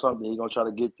wants something, he's gonna try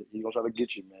to get you,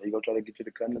 man. He's gonna try to get you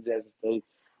to come to Jackson State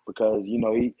because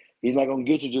he's not gonna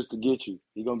get you just to get you.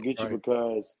 He's gonna get you Right.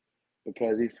 because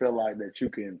he feel like that you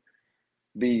can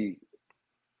be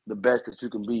the best that you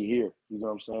can be here. You know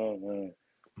what I'm saying? And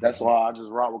that's Mhm. why I just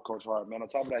rock with Coach Hart, man. On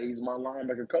top of that, he's my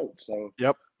linebacker coach, so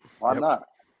Yep. why Yep. not?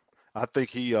 I think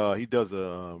he does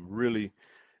a really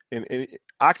and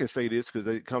I can say this because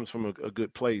it comes from a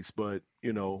good place, but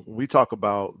when we talk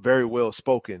about very well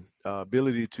spoken,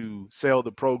 ability to sell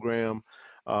the program,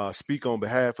 speak on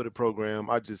behalf of the program.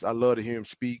 I love to hear him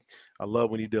speak. I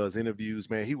love when he does interviews,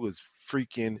 man. He was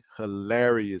freaking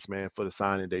hilarious, man, for the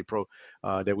signing day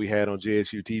that we had on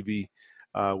JSU TV.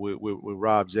 With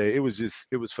Rob J. It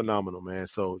was phenomenal, man.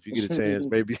 So if you get a chance,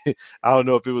 maybe I don't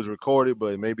know if it was recorded,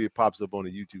 but maybe it pops up on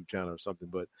the YouTube channel or something.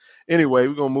 But anyway,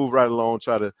 we're gonna move right along,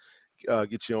 try to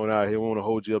get you on out here. We want to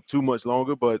hold you up too much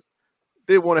longer, but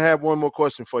did want to have one more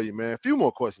question for you, man. A few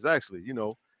more questions, actually.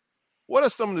 What are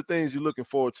some of the things you're looking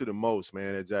forward to the most,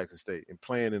 man, at Jackson State and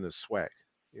playing in the SWAC?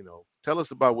 Tell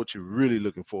us about what you're really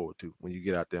looking forward to when you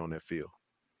get out there on that field.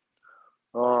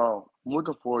 I'm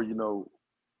looking for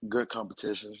good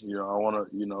competition. I want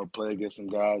to play against some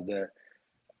guys that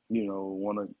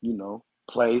want to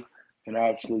play and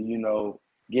actually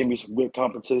give me some good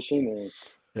competition. And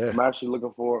Yeah, I'm actually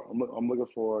looking for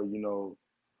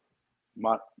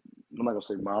my I'm not gonna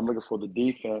say my I'm looking for the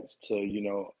defense to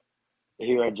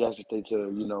here at Jackson State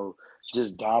to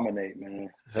just dominate, man,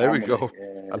 there we dominate, go.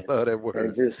 I love that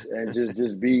and word.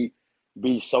 just be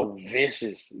so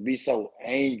vicious, be so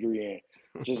angry, and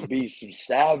just be some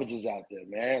savages out there,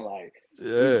 man. Like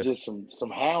be Yeah, just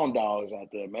some hound dogs out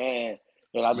there, man.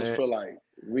 And I just man. feel like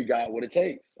we got what it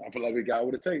takes. I feel like we got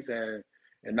what it takes, and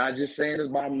not just saying this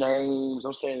by names.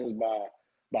 I'm saying this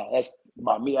by us,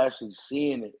 by me actually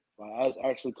seeing it, by us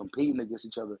actually competing against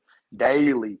each other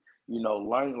daily.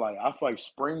 Learn like I feel like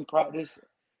spring practice.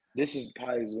 This is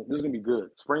gonna be good.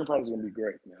 Spring practice is gonna be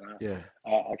great, man. Yeah.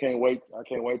 I can't wait. I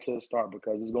can't wait till it start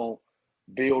because it's gonna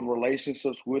build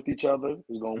relationships with each other.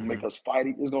 It's gonna Hmm. make us fight.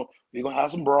 We're gonna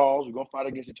have some brawls. We're gonna fight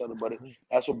against each other, but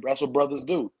that's what brothers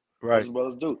do. That's Right. what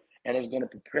brothers do, and it's gonna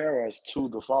prepare us to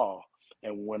the fall.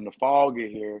 And when the fall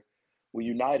get here, we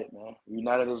united, man. We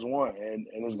united as one, and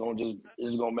it's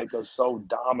gonna make us so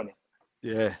dominant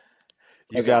Yeah.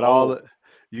 You as a got all the whole.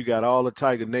 you got all the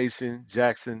Tiger Nation,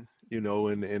 Jackson, in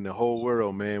the whole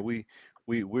world, man.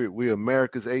 We're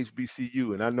America's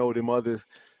HBCU, and I know them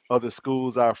other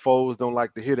schools, our foes don't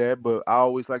like to hear that, but I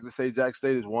always like to say Jack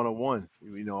State is 101.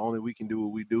 Only we can do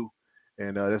what we do,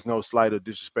 and there's no slight or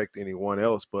disrespect to anyone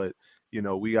else, but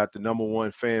we got the number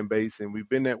one fan base, and we've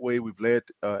been that way. We've led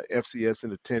FCS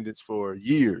in attendance for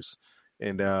years,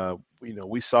 and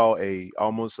we saw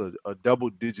almost a double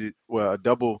digit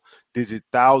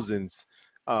thousands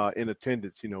in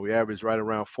attendance. We averaged right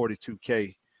around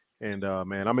 42K. And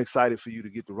man, I'm excited for you to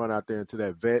get to run out there into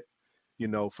that vet.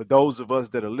 For those of us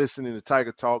that are listening to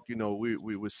Tiger Talk,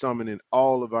 we're summoning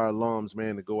all of our alums,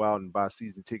 man, to go out and buy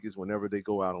season tickets whenever they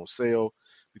go out on sale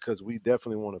because we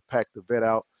definitely want to pack the vet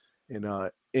out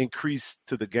increase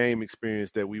to the game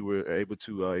experience that we were able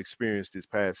to experience this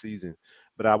past season.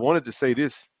 But I wanted to say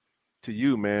this to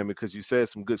you, man, because you said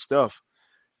some good stuff.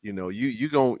 You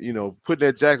gonna, put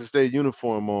that Jackson State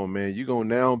uniform on, man. You gonna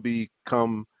now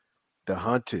become the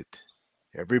hunted.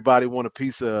 Everybody want a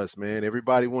piece of us, man.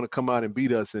 Everybody want to come out and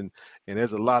beat us, and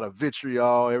there's a lot of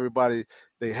vitriol. Everybody,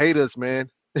 they hate us, man.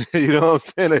 You know what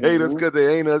I'm saying? They hate us because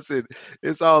they ain't us, and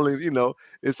it's all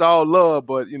it's all love.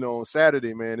 But on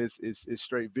Saturday, man, it's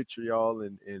straight vitriol,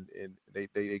 and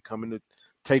they coming to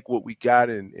take what we got,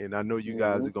 and I know you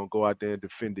guys are gonna go out there and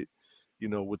defend it,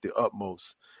 with the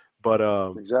utmost. But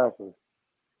exactly.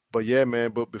 But yeah,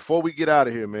 man. But before we get out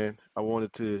of here, man, we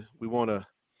want to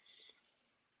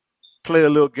play a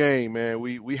little game, man.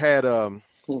 We had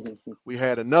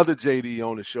another JD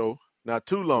on the show not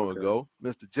too long ago,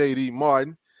 Mr. JD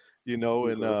Martin, and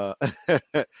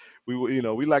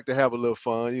we like to have a little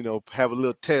fun, have a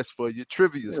little test for your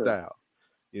trivia style,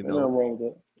 wrong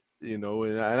with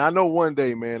that. And I know one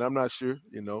day, man, I'm not sure,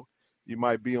 you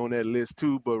might be on that list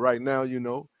too, but right now,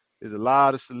 there's a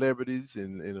lot of celebrities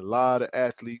and a lot of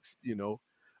athletes,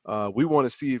 we want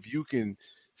to see if you can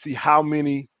see how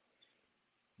many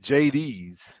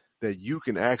JDs that you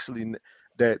can actually,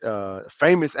 that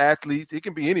famous athletes, it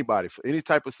can be anybody, for any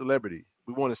type of celebrity.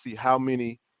 We want to see how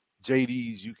many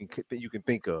JDs you can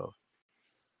think of.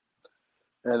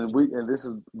 And this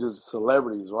is just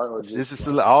celebrities, right? Or just this is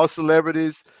all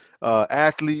celebrities,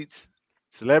 athletes,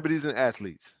 celebrities and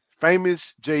athletes,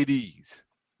 famous JDs.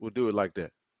 We'll do it like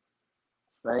that.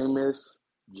 Famous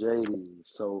JDs.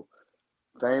 So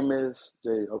famous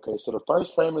JD. Okay, so the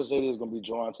first famous JD is gonna be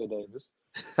Geronte Davis.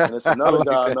 And it's another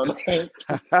guy I know name.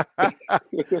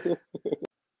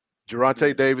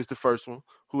 Geronte Davis, the first one.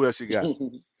 Who else you got?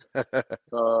 I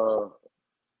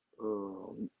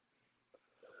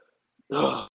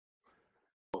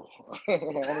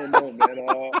don't know,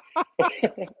 man.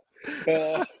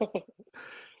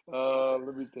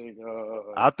 Let me think.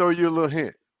 I'll throw you a little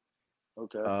hint.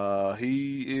 Okay.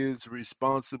 He is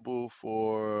responsible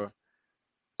for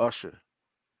Usher.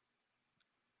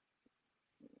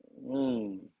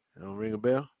 Don't ring a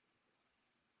bell?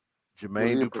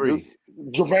 Jermaine Dupri.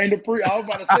 Jermaine Dupri. I was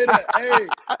about to say that. Hey,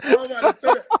 I was about to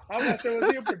say that.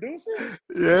 Was he a producer?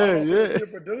 Yeah. Was he a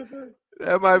producer?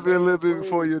 That might be a little bit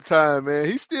before your time, man.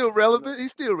 He's still relevant.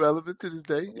 He's still relevant to this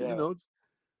day. Yeah.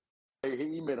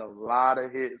 He made a lot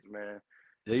of hits, man.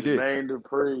 Yeah, he did. Jermaine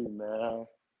Dupri, man.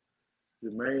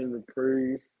 Jermaine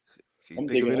Dupri. I'm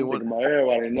thinking about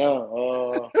everybody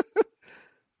now.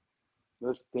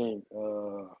 Let's think.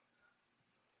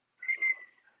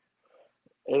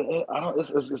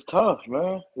 It's tough,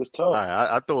 man. It's tough. All right,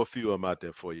 I throw a few of them out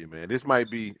there for you, man. This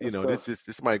might be,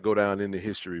 this might go down into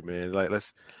history, man. Like,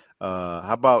 how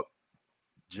about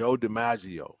Joe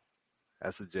DiMaggio?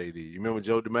 That's a JD. You remember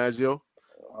Joe DiMaggio?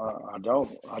 I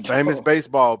don't. Famous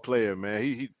baseball player, man.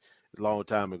 He a long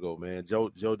time ago, man. Joe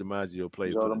DiMaggio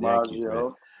played for the Yankees,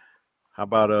 man. How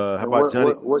about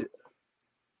Johnny?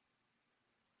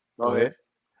 Go ahead.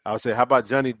 I would say, how about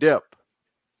Johnny Depp?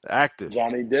 The actor.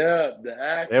 Johnny Depp, the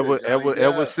actor.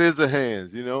 Edward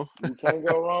Scissorhands, You can't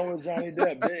go wrong with Johnny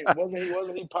Depp.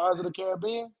 Wasn't he Pirates of the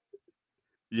Caribbean?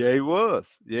 Yeah, he was.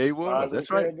 Pirates That's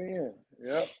of the Caribbean.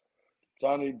 Yep.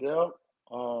 Johnny Depp.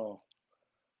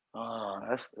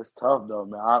 That's tough though,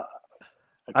 man.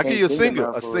 I give you a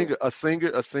singer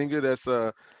that's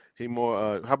he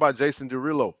more. How about Jason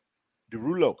Derulo?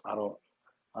 I don't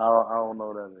know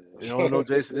what that is. You don't know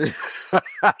Jason?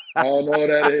 I don't know what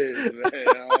that is, man.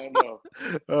 I don't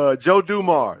know. Joe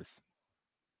Dumars.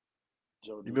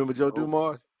 You remember Joe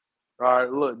Dumars? All right,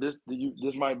 look, this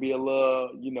might be a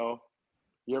little, you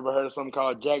ever heard of something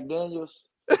called Jack Daniels?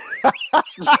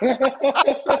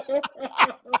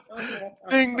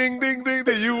 Ding, ding, ding, ding,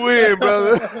 ding. You win,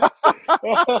 brother.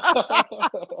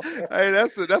 Hey,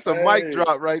 that's a mic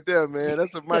drop right there, man.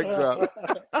 That's a mic drop.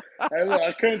 Hey, look,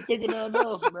 I couldn't think of nothing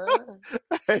else, man.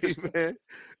 Hey, man.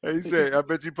 He said, I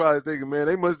bet you probably thinking, man,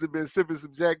 they must have been sipping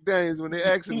some Jack Daniels when they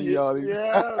asking me all these.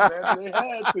 Yeah, man, they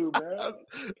had to, man.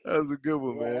 That was a good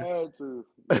one, man. They had to.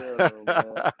 Yeah,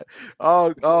 man.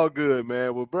 all good,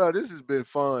 man. Well, bro, this has been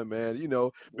fun, man.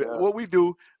 What we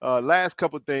do, last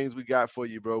couple things we got for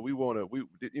you, bro.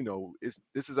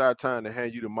 This is our time to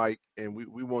hand you the mic, and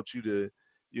we want you to,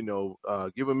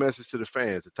 give a message to the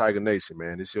fans of Tiger Nation,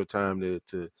 man. It's your time to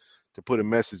put a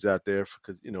message out there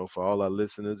because for all our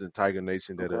listeners and Tiger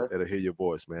Nation that'll hear your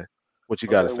voice, man. What you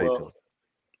got to say to them?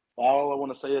 All I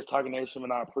want to say is Tiger Nation,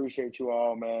 and I appreciate you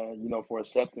all, man. For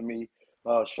accepting me,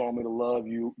 showing me the love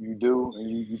you do,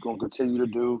 and you're gonna continue to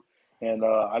do. And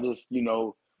I just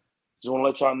just want to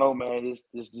let y'all know, man, this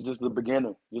is just the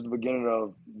beginning. This is the beginning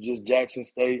of just Jackson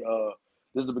State.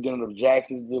 This is the beginning of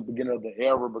Jackson. This is the beginning of the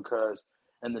era, because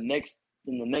in the next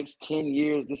 10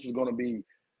 years, this is going to be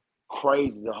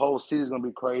crazy. The whole city is going to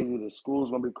be crazy. The school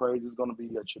is going to be crazy. It's going to be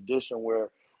a tradition where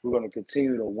we're going to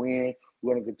continue to win.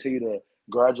 We're going to continue to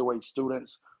graduate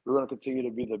students. We're going to continue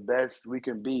to be the best we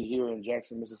can be here in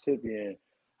Jackson, Mississippi. And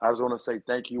I just want to say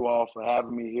thank you all for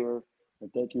having me here,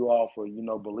 and thank you all for,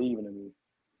 believing in me.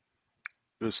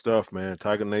 Good stuff, man.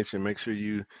 Tiger Nation, make sure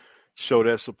you show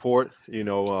that support.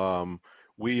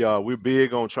 We're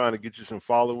big on trying to get you some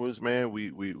followers, man.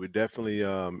 We're definitely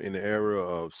in the era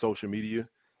of social media.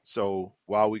 So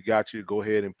while we got you, go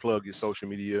ahead and plug your social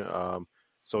media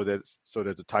so that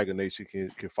the Tiger Nation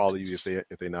can follow you if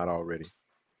they're not already.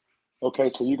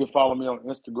 Okay, so you can follow me on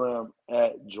Instagram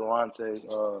at Jurrente,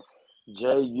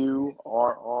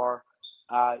 JURRIENTE.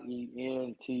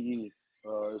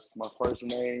 It's my first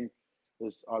name.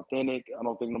 It's authentic. I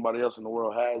don't think nobody else in the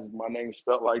world has my name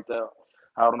spelled like that.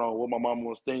 I don't know what my mom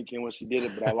was thinking when she did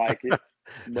it, but I like it.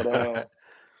 But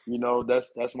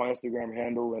that's my Instagram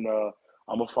handle, and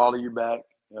I'm gonna follow you back.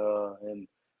 And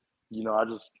I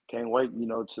just can't wait,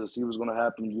 to see what's gonna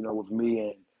happen, with me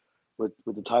and with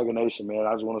the Tiger Nation, man.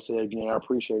 I just want to say again, I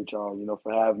appreciate y'all,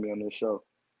 for having me on this show.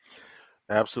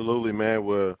 Absolutely, man.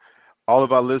 Well, all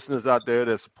of our listeners out there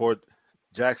that support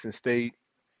Jackson State,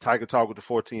 Tiger Talk with the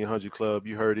 1400 Club,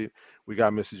 you heard it. We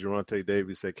got Mr. Jurrente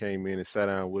Davis that came in and sat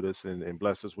down with us and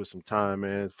blessed us with some time,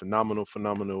 man. Phenomenal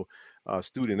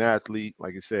student athlete.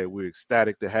 Like I said, we're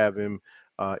ecstatic to have him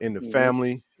in the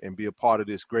family and be a part of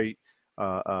this great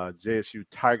JSU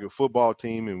Tiger football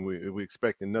team, and we're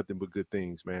expecting nothing but good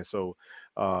things, man. So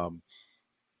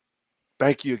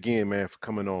thank you again, man, for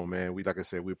coming on, man. Like I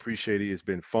said, we appreciate it. It's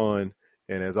been fun.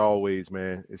 And as always,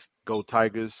 man, it's go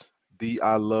Tigers.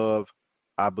 I love,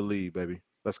 I believe, baby.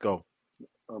 Let's go.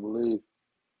 I believe.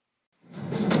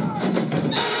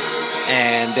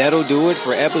 And that'll do it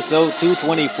for episode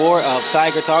 224 of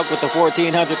Tiger Talk with the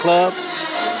 1400 Club.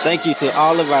 Thank you to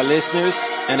all of our listeners.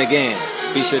 And again,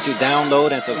 be sure to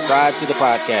download and subscribe to the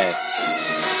podcast.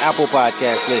 Apple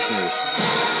Podcast listeners,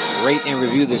 rate and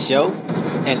review the show.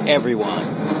 And everyone,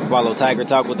 follow Tiger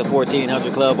Talk with the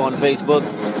 1400 Club on Facebook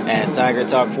and Tiger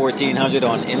Talk 1400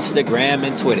 on Instagram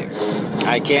and Twitter.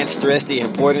 I can't stress the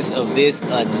importance of this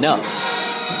enough.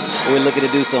 We're looking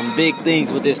to do some big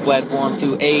things with this platform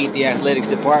to aid the athletics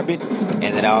department,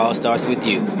 and it all starts with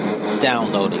you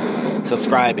downloading,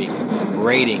 subscribing,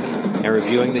 rating, and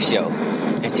reviewing the show.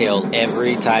 And tell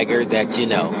every Tiger that you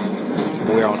know.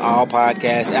 We're on all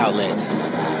podcast outlets: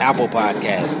 Apple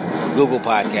Podcasts, Google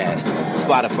Podcasts,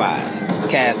 Spotify,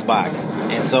 CastBox,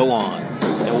 and so on.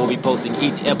 And we'll be posting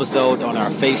each episode on our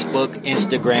Facebook,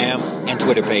 Instagram, and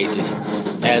Twitter pages.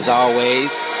 As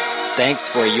always, thanks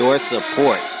for your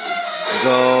support.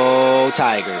 Go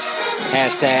Tigers.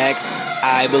 Hashtag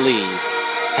I believe.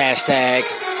 Hashtag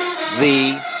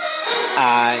the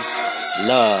I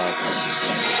love.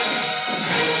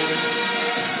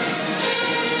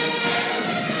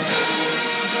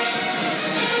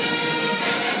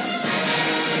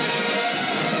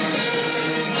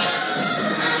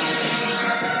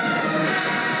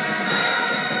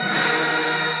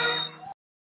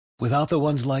 Without the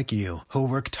ones like you, who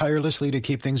work tirelessly to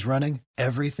keep things running,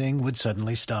 everything would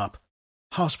suddenly stop.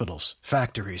 Hospitals,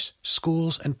 factories,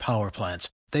 schools, and power plants,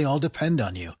 they all depend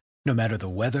on you. No matter the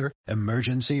weather,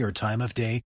 emergency, or time of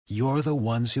day, you're the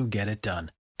ones who get it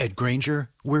done. At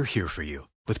Grainger, we're here for you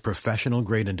with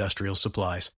professional-grade industrial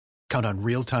supplies. Count on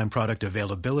real-time product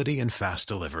availability and fast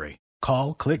delivery.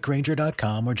 Call, click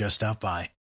Grainger.com, or just stop by.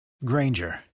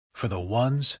 Grainger, for the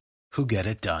ones who get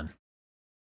it done.